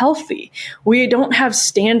is healthy? We don't have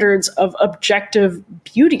standards of objective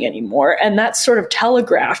beauty anymore, and that's sort of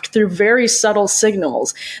telegraphed through very subtle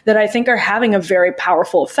signals that I think are having a very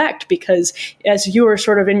powerful effect, because as you are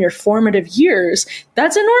sort of in your formative years,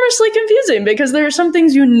 that's enormously confusing, because there are some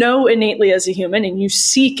things innately as a human and you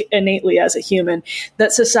seek innately as a human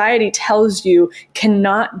that society tells you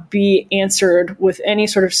cannot be answered with any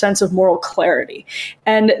sort of sense of moral clarity.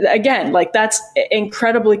 And again, that's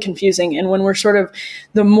incredibly confusing. And when we're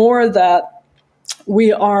the more that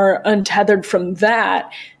we are untethered from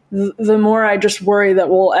that, the more I just worry that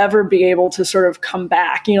we'll ever be able to sort of come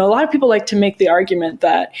back. A lot of people like to make the argument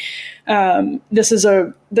that this is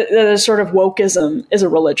that sort of wokeism is a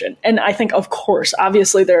religion. And I think, of course,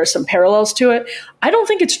 obviously there are some parallels to it. I don't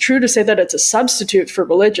think it's true to say that it's a substitute for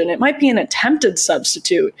religion. It might be an attempted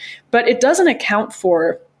substitute, but it doesn't account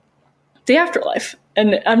for the afterlife.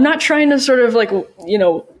 And I'm not trying to sort of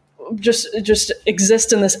just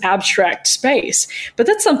exist in this abstract space. But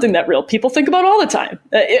that's something that real people think about all the time.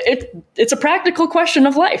 It's a practical question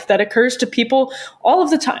of life that occurs to people all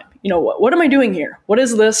of the time. What am I doing here? What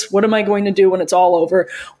is this? What am I going to do when it's all over?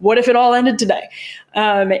 What if it all ended today?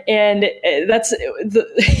 And that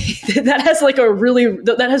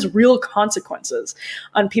has real consequences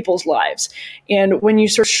on people's lives. And when you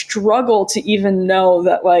sort of struggle to even know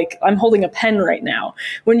that, I'm holding a pen right now,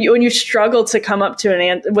 when you struggle to come up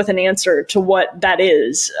to with an answer to what that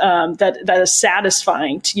is, that is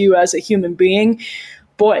satisfying to you as a human being,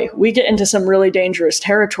 boy, we get into some really dangerous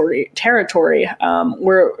territory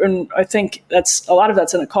where, and I think a lot of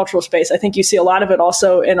that's in a cultural space. I think you see a lot of it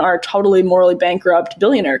also in our totally morally bankrupt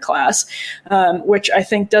billionaire class, which I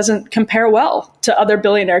think doesn't compare well to other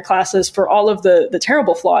billionaire classes for all of the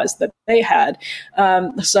terrible flaws that they had.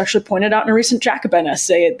 This is actually pointed out in a recent Jacobin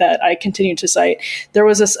essay that I continue to cite. There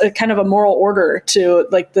was a kind of a moral order to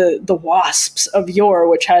the WASPs of yore,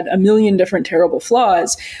 which had a million different terrible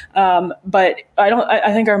flaws. But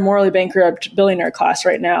I think our morally bankrupt billionaire class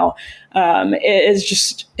right now is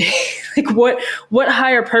just what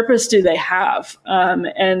higher purpose do they have?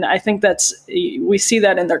 And I think we see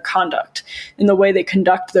that in their conduct, in the way they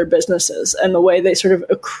conduct their businesses, and the way they sort of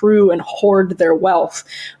accrue and hoard their wealth,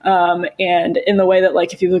 and in the way that,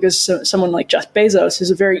 if you look at someone like Jeff Bezos, who's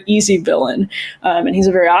a very easy villain, and he's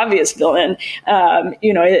a very obvious villain,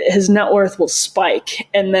 his net worth will spike,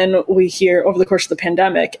 and then we hear over the course of the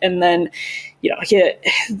pandemic, and then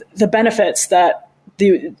the benefits that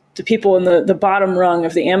the people in the bottom rung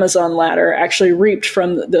of the Amazon ladder actually reaped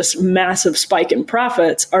from this massive spike in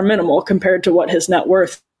profits are minimal compared to what his net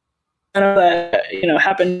worth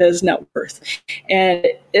happened to his net worth. And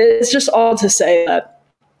it's just all to say that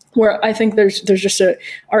where I think there's just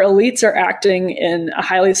our elites are acting in a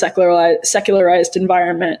highly secularized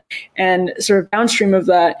environment, and sort of downstream of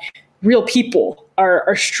that, real people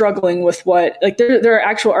are struggling with there are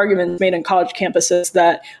actual arguments made on college campuses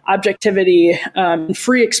that objectivity, and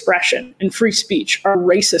free expression and free speech are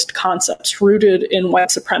racist concepts rooted in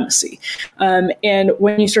white supremacy. And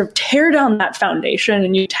when you sort of tear down that foundation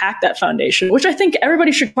and you attack that foundation, which I think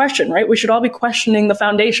everybody should question, right? We should all be questioning the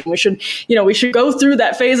foundation. We should go through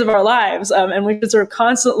that phase of our lives, and we should sort of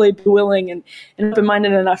constantly be willing and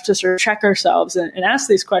open-minded enough to sort of check ourselves and ask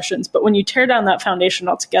these questions. But when you tear down that foundation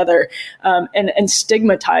altogether, and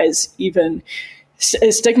stigmatize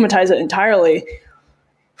it entirely,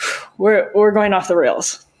 we're going off the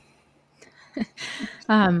rails.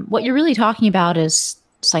 What you're really talking about is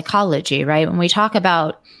psychology, right? When we talk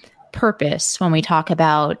about purpose, when we talk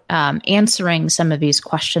about answering some of these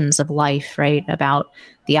questions of life, right? About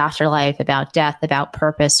the afterlife, about death, about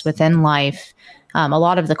purpose within life, a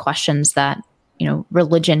lot of the questions that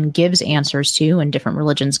religion gives answers to, and different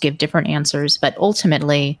religions give different answers, but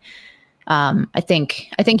ultimately, I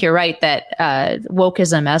think you're right that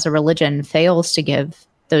wokeism as a religion fails to give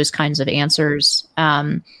those kinds of answers,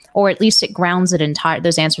 or at least it grounds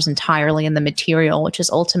those answers entirely in the material, which is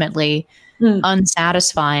ultimately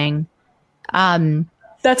unsatisfying.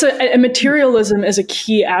 That's a materialism is a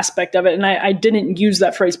key aspect of it. And I didn't use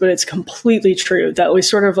that phrase, but it's completely true that we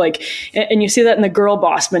sort of like, and you see that in the girl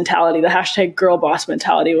boss mentality, the hashtag girl boss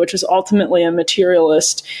mentality, which is ultimately a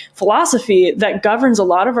materialist philosophy that governs a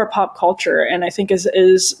lot of our pop culture. And I think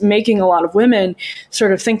is making a lot of women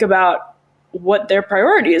sort of think about what their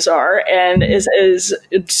priorities are and is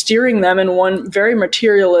steering them in one very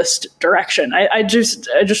materialist direction. I just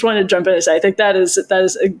wanted to jump in and say, I think that is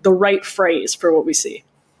the right phrase for what we see.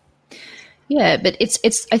 Yeah, but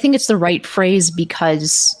I think it's the right phrase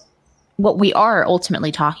because what we are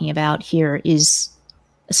ultimately talking about here is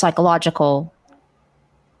a psychological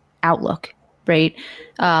outlook, right?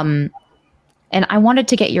 And I wanted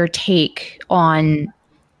to get your take on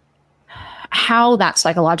how that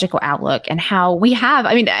psychological outlook and how we have,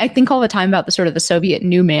 I mean, I think all the time about the sort of the Soviet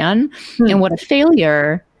new man and what a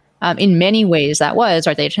failure in many ways that was,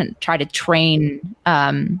 right? They try to train,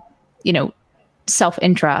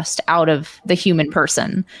 self-interest out of the human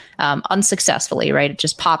person unsuccessfully, right? It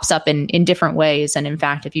just pops up in different ways. And in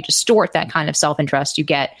fact, if you distort that kind of self-interest, you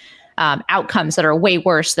get outcomes that are way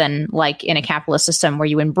worse than like in a capitalist system where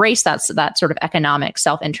you embrace that sort of economic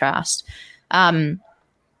self-interest.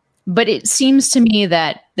 But it seems to me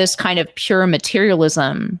that this kind of pure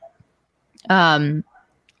materialism and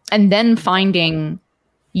then finding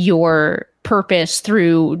your purpose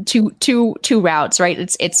through two routes,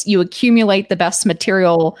 right? It's you accumulate the best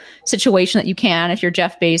material situation that you can if you're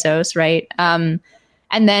Jeff Bezos, right? And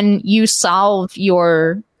then you solve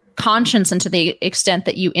your conscience, and to the extent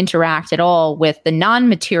that you interact at all with the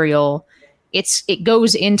non-material, it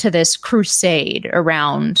goes into this crusade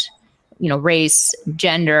around race,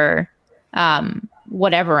 gender,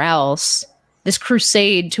 whatever else, this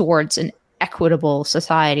crusade towards an equitable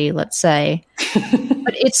society, let's say.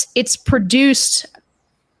 But it's produced.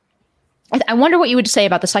 I wonder what you would say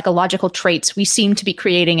about the psychological traits we seem to be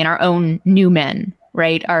creating in our own new men,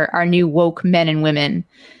 right? Our new woke men and women.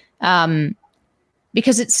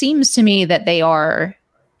 Because it seems to me that they are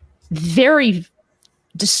very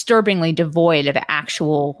disturbingly devoid of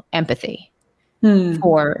actual empathy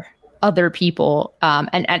for other people.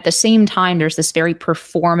 And at the same time, there's this very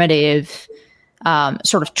performative,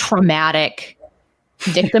 sort of traumatic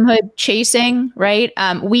victimhood chasing, right?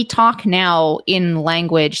 We talk now in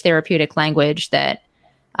therapeutic language that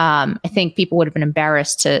I think people would have been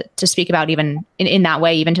embarrassed to speak about even in that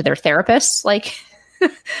way, even to their therapists, like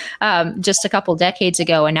just a couple decades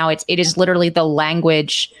ago. And now it is literally the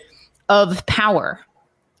language of power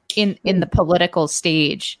in the political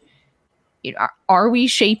stage. Are we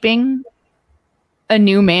shaping a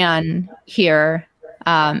new man here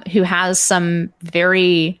who has some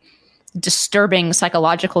very disturbing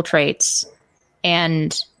psychological traits?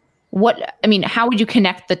 And how would you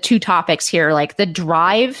connect the two topics here? Like the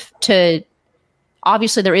drive to,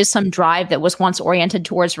 obviously there is some drive that was once oriented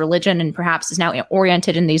towards religion and perhaps is now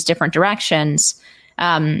oriented in these different directions.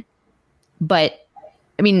 But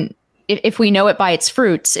I mean, if we know it by its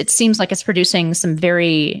fruits, it seems like it's producing some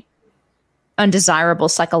very undesirable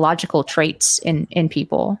psychological traits in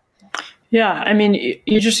people. Yeah, I mean,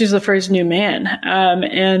 you just use the phrase "new man,"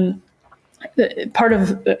 and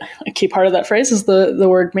a key part of that phrase is the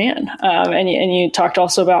word "man." And you talked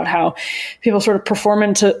also about how people sort of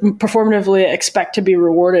performatively expect to be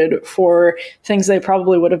rewarded for things they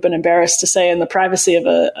probably would have been embarrassed to say in the privacy of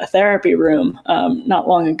a therapy room not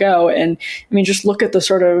long ago. And I mean, just look at the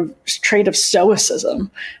sort of trait of stoicism,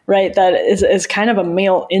 right? That is kind of a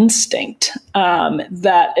male instinct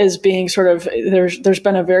that is being sort of, there's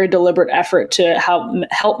been a very deliberate effort to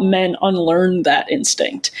help men unlearn that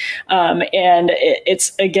instinct. And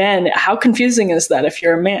it's, again, how confusing is that if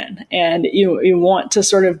you're a man and you want to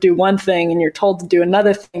sort of do one thing and you're told to do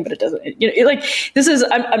another thing, but it doesn't, this is,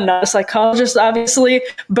 I'm not a psychologist, obviously,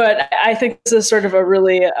 but I think this is sort of a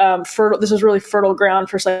really fertile ground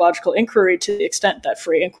for psychological inquiry to the extent that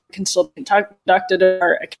free inquiry can still be conducted in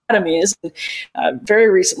our academies. Very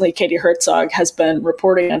recently, Katie Herzog has been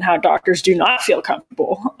reporting on how doctors do not feel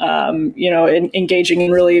comfortable, engaging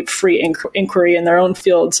in really free inquiry in their own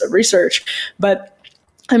fields of research. But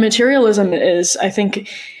materialism is, I think,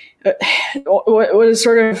 what is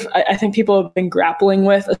sort of, I think people have been grappling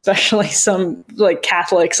with, especially some like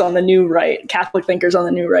Catholics on the new right, Catholic thinkers on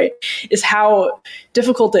the new right, is how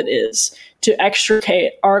difficult it is to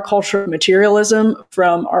extricate our culture of materialism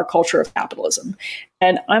from our culture of capitalism.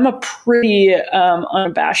 And I'm a pretty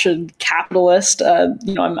unabashed capitalist.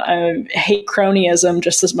 I hate cronyism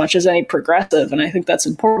just as much as any progressive, and I think that's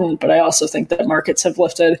important. But I also think that markets have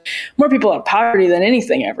lifted more people out of poverty than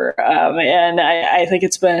anything ever, and I think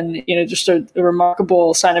it's been just a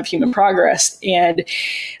remarkable sign of human progress. And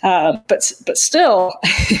but still,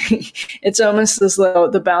 it's almost as though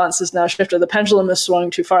the balance is now shifted. The pendulum has swung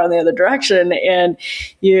too far in the other direction, and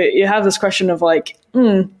you have this question of like,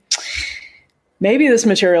 maybe this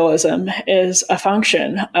materialism is a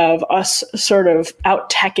function of us sort of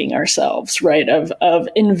out-teching ourselves, right? Of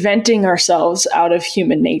inventing ourselves out of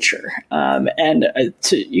human nature.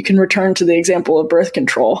 You can return to the example of birth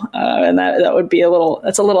control, and that would be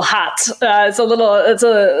that's a little hot. It's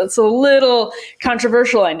a little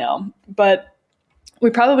controversial, I know, but we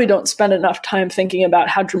probably don't spend enough time thinking about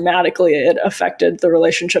how dramatically it affected the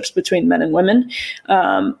relationships between men and women,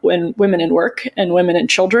 when women in work and women and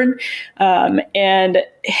children. And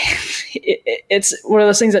it's one of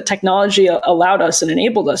those things that technology allowed us and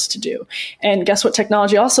enabled us to do. And guess what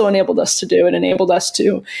technology also enabled us to do? It enabled us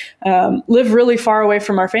to live really far away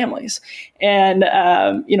from our families. And,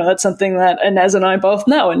 that's something that Inez and I both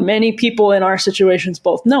know, and many people in our situations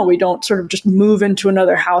both know. We don't sort of just move into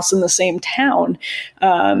another house in the same town,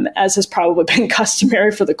 as has probably been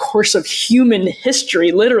customary for the course of human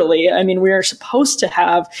history, literally. I mean, we are supposed to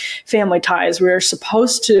have family ties. We are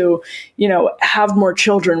supposed to, have more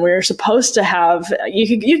children. We are supposed to have,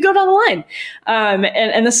 you go down the line.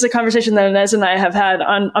 And this is a conversation that Inez and I have had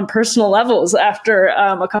on personal levels after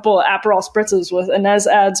a couple of Aperol spritzes with Inez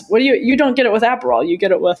adds, you don't get it with Aperol, you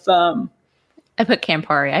get it with I put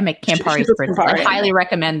Campari. I make Campari spritz. I highly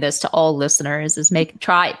recommend this to all listeners.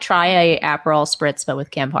 Try a Aperol spritz, but with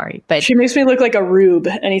Campari. But she makes me look like a rube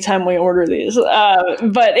anytime we order these.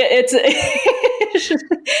 But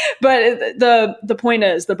the point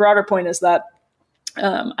is, the broader point is that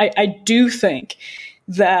I do think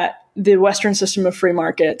that the Western system of free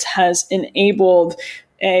markets has enabled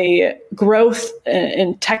a growth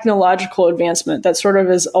in technological advancement that sort of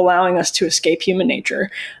is allowing us to escape human nature.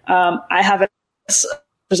 I have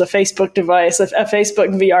there's a Facebook device, a Facebook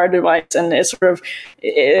VR device, and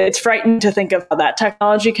it's frightening to think of how that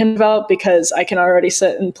technology can develop, because I can already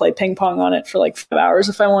sit and play ping pong on it for like 5 hours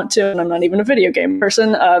if I want to, and I'm not even a video game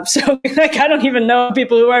person. So like, I don't even know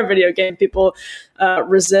people who are video game people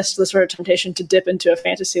resist the sort of temptation to dip into a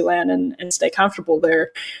fantasy land and stay comfortable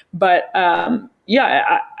there. But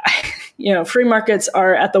free markets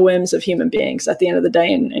are at the whims of human beings at the end of the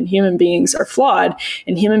day, and human beings are flawed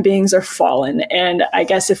and human beings are fallen. And I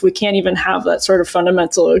guess if we can't even have that sort of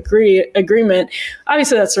fundamental agreement,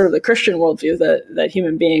 obviously that's sort of the Christian worldview that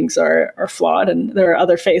human beings are flawed, and there are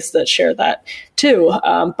other faiths that share that too.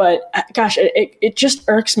 But gosh, it just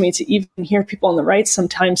irks me to even hear people on the right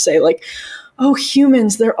sometimes say like, oh,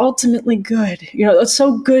 humans, they're ultimately good. It's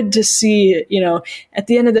so good to see, at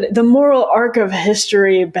the end of the moral arc of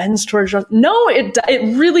history bends towards. No, it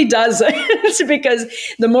really doesn't. It's because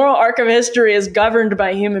the moral arc of history is governed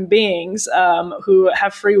by human beings who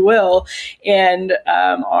have free will, and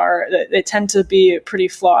they tend to be pretty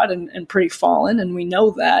flawed and pretty fallen, and we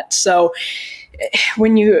know that. So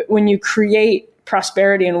when you create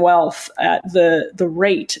prosperity and wealth at the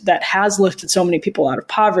rate that has lifted so many people out of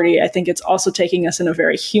poverty, I think it's also taking us in a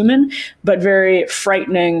very human but very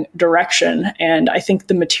frightening direction. And I think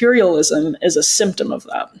the materialism is a symptom of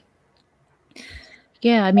that.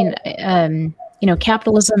 Yeah, I mean,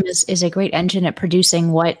 capitalism is a great engine at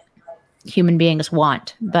producing what human beings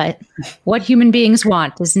want, but what human beings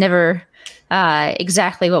want is never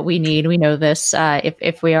exactly what we need. We know this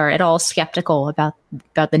if we are at all skeptical about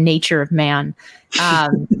the nature of man.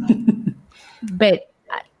 But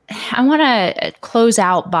I want to close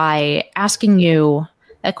out by asking you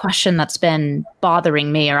a question that's been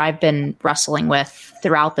bothering me, or I've been wrestling with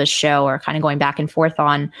throughout this show, or kind of going back and forth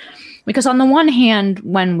on. Because on the one hand,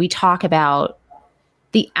 when we talk about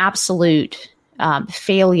the absolute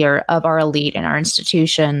failure of our elite and our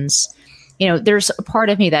institutions, there's a part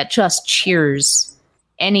of me that just cheers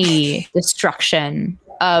any destruction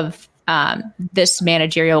of this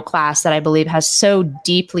managerial class that I believe has so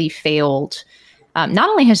deeply failed. Not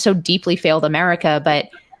only has so deeply failed America, but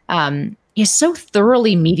is so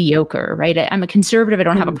thoroughly mediocre, right? I'm a conservative. I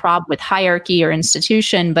don't have a problem with hierarchy or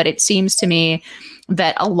institution, but it seems to me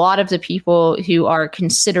that a lot of the people who are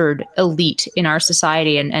considered elite in our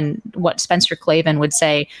society, and what Spencer Klavan would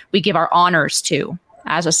say we give our honors to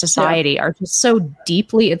as a society, are just so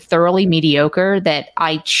deeply and thoroughly mediocre that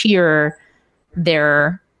I cheer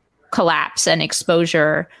their collapse and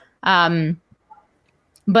exposure.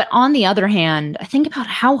 But on the other hand, I think about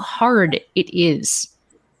how hard it is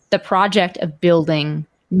the project of building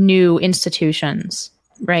new institutions,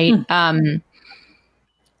 right? And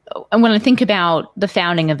when I think about the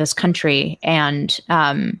founding of this country and,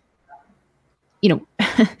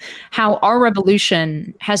 how our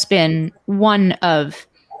revolution has been one of,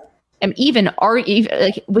 even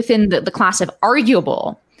like within the class of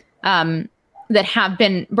arguable, that have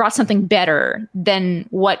been brought something better than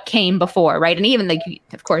what came before, right? And even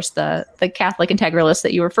of course, the Catholic integralists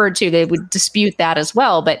that you referred to, they would dispute that as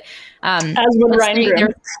well. But as would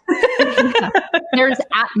Reingrim. There's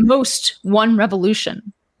at most one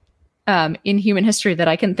revolution in human history that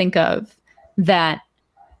I can think of that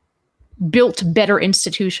built better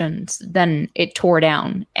institutions than it tore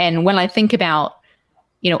down. And when I think about,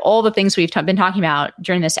 all the things we've been talking about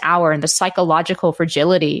during this hour and the psychological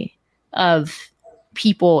fragility of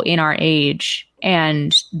people in our age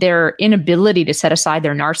and their inability to set aside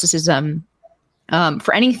their narcissism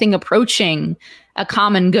for anything approaching a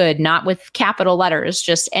common good, not with capital letters,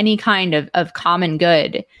 just any kind of common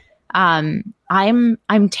good. I'm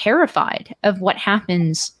terrified of what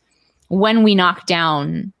happens when we knock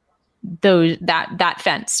down that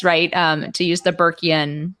fence, right? To use the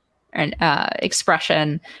Burkean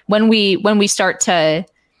expression, when we start to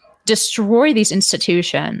destroy these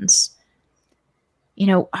institutions,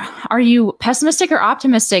 are you pessimistic or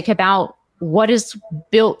optimistic about what is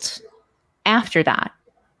built after that?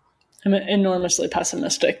 I'm enormously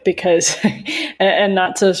pessimistic because, and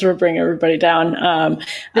not to sort of bring everybody down.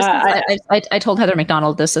 I told Heather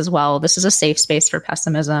McDonald this as well. This is a safe space for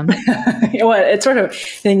pessimism. It's sort of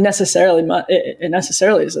it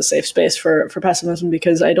necessarily is a safe space for pessimism,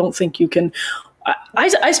 because I don't think you can.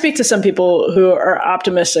 I speak to some people who are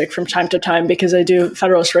optimistic from time to time because I do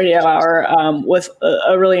Federalist Radio Hour with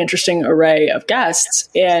a really interesting array of guests,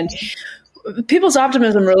 and people's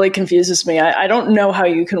optimism really confuses me. I don't know how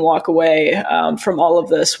you can walk away from all of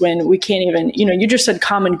this when we can't even, you just said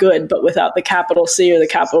common good, but without the capital C or the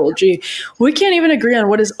capital G. We can't even agree on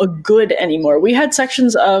what is a good anymore. We had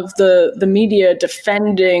sections of the media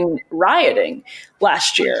defending rioting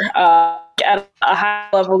last year at a higher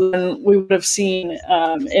level than we would have seen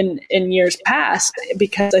in years past,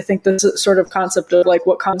 because I think this sort of concept of like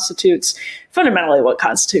fundamentally what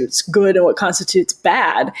constitutes good and what constitutes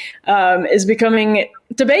bad is becoming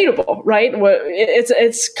debatable, right?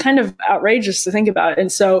 It's kind of outrageous to think about.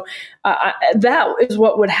 And so that is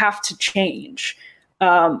what would have to change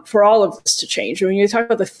for all of this to change. When you talk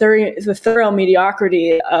about the thorough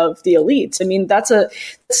mediocrity of the elites, I mean, that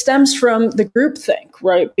stems from the groupthink,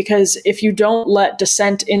 right? Because if you don't let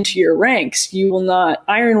dissent into your ranks,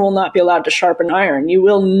 iron will not be allowed to sharpen iron. You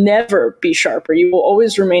will never be sharper. You will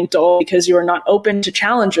always remain dull because you are not open to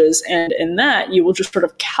challenges. And in that, you will just sort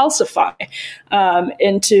of calcify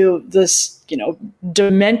into this,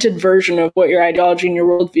 demented version of what your ideology and your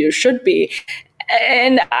worldview should be.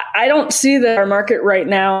 And I don't see that our market right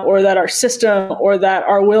now, or that our system, or that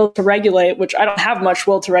our will to regulate, which I don't have much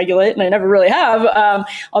will to regulate, and I never really have,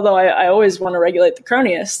 although I always want to regulate the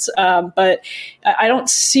cronyists. But I don't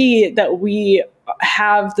see that we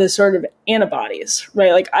have the sort of antibodies,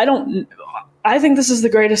 right? Like, I think this is the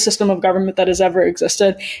greatest system of government that has ever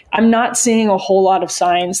existed. I'm not seeing a whole lot of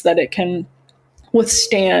signs that it can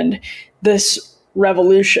withstand this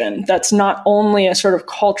revolution that's not only a sort of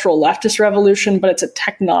cultural leftist revolution, but it's a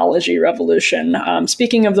technology revolution.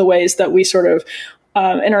 Speaking of the ways that we sort of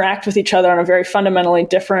interact with each other on a very fundamentally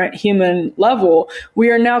different human level, we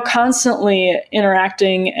are now constantly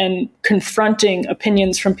interacting and confronting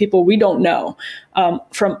opinions from people we don't know,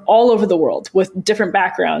 from all over the world, with different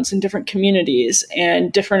backgrounds and different communities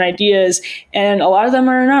and different ideas. And a lot of them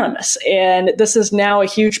are anonymous. And this is now a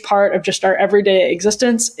huge part of just our everyday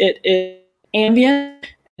existence. It is ambient.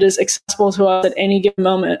 It is accessible to us at any given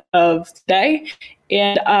moment of the day.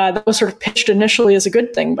 And that was sort of pitched initially as a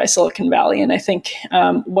good thing by Silicon Valley. And I think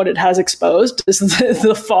what it has exposed is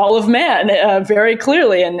the fall of man very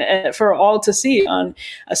clearly, and for all to see on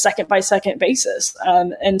a second by second basis.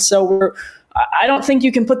 And so I don't think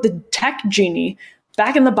you can put the tech genie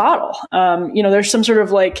back in the bottle. There's some sort of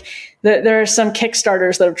there are some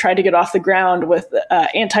Kickstarters that have tried to get off the ground with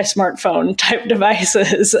anti-smartphone type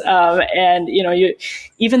devices.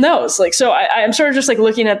 Even those, so I'm sort of just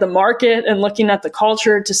looking at the market and looking at the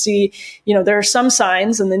culture to see, there are some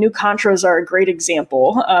signs, and the new Contras are a great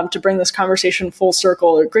example to bring this conversation full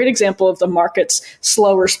circle, a great example of the market's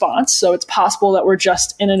slow response. So it's possible that we're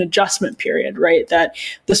just in an adjustment period, right? That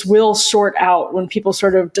this will sort out when people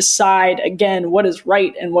sort of decide again what is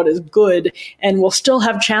right and what is good, and we'll still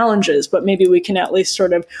have challenges challenges, but maybe we can at least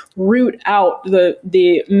sort of root out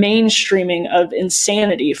the mainstreaming of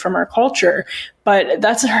insanity from our culture. But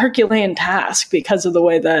that's a Herculean task because of the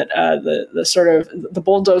way that the sort of the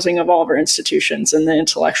bulldozing of all of our institutions and the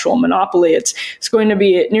intellectual monopoly, it's going to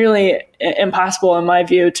be nearly impossible, in my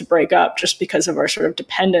view, to break up just because of our sort of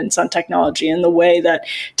dependence on technology and the way that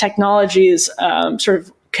technologies sort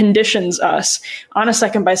of conditions us on a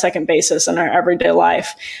second by second basis in our everyday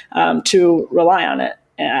life to rely on it.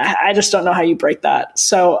 I just don't know how you break that.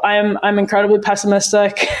 So I'm incredibly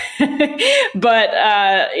pessimistic, but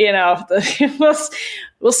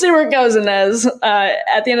we'll see where it goes, Inez.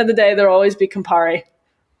 At the end of the day, there'll always be Campari.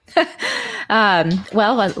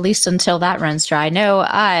 Well, at least until that runs dry. No,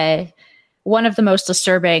 one of the most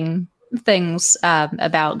disturbing things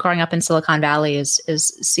about growing up in Silicon Valley is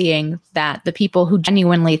seeing that the people who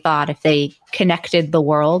genuinely thought if they connected the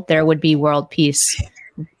world, there would be world peace.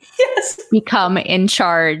 Yes. Become in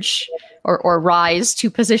charge or rise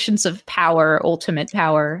to positions of power, ultimate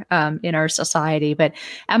power in our society. But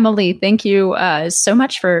Emily, thank you so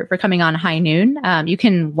much for coming on High Noon. You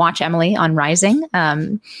can watch Emily on Rising,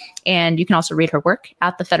 and you can also read her work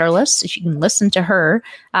at The Federalist. You can listen to her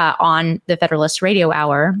on the Federalist Radio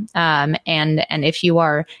Hour. And if you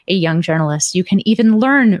are a young journalist, you can even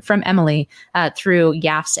learn from Emily through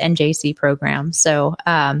YAF's NJC program. So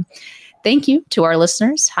thank you to our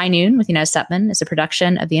listeners. High Noon with Inez Stepman is a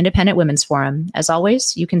production of the Independent Women's Forum. As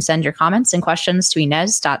always, you can send your comments and questions to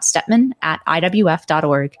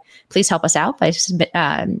inez.stepman@iwf.org. Please help us out by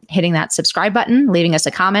hitting that subscribe button, leaving us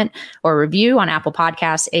a comment or review on Apple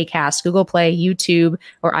Podcasts, Acast, Google Play, YouTube,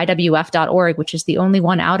 or iwf.org, which is the only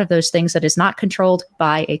one out of those things that is not controlled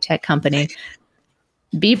by a tech company.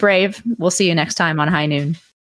 Be brave. We'll see you next time on High Noon.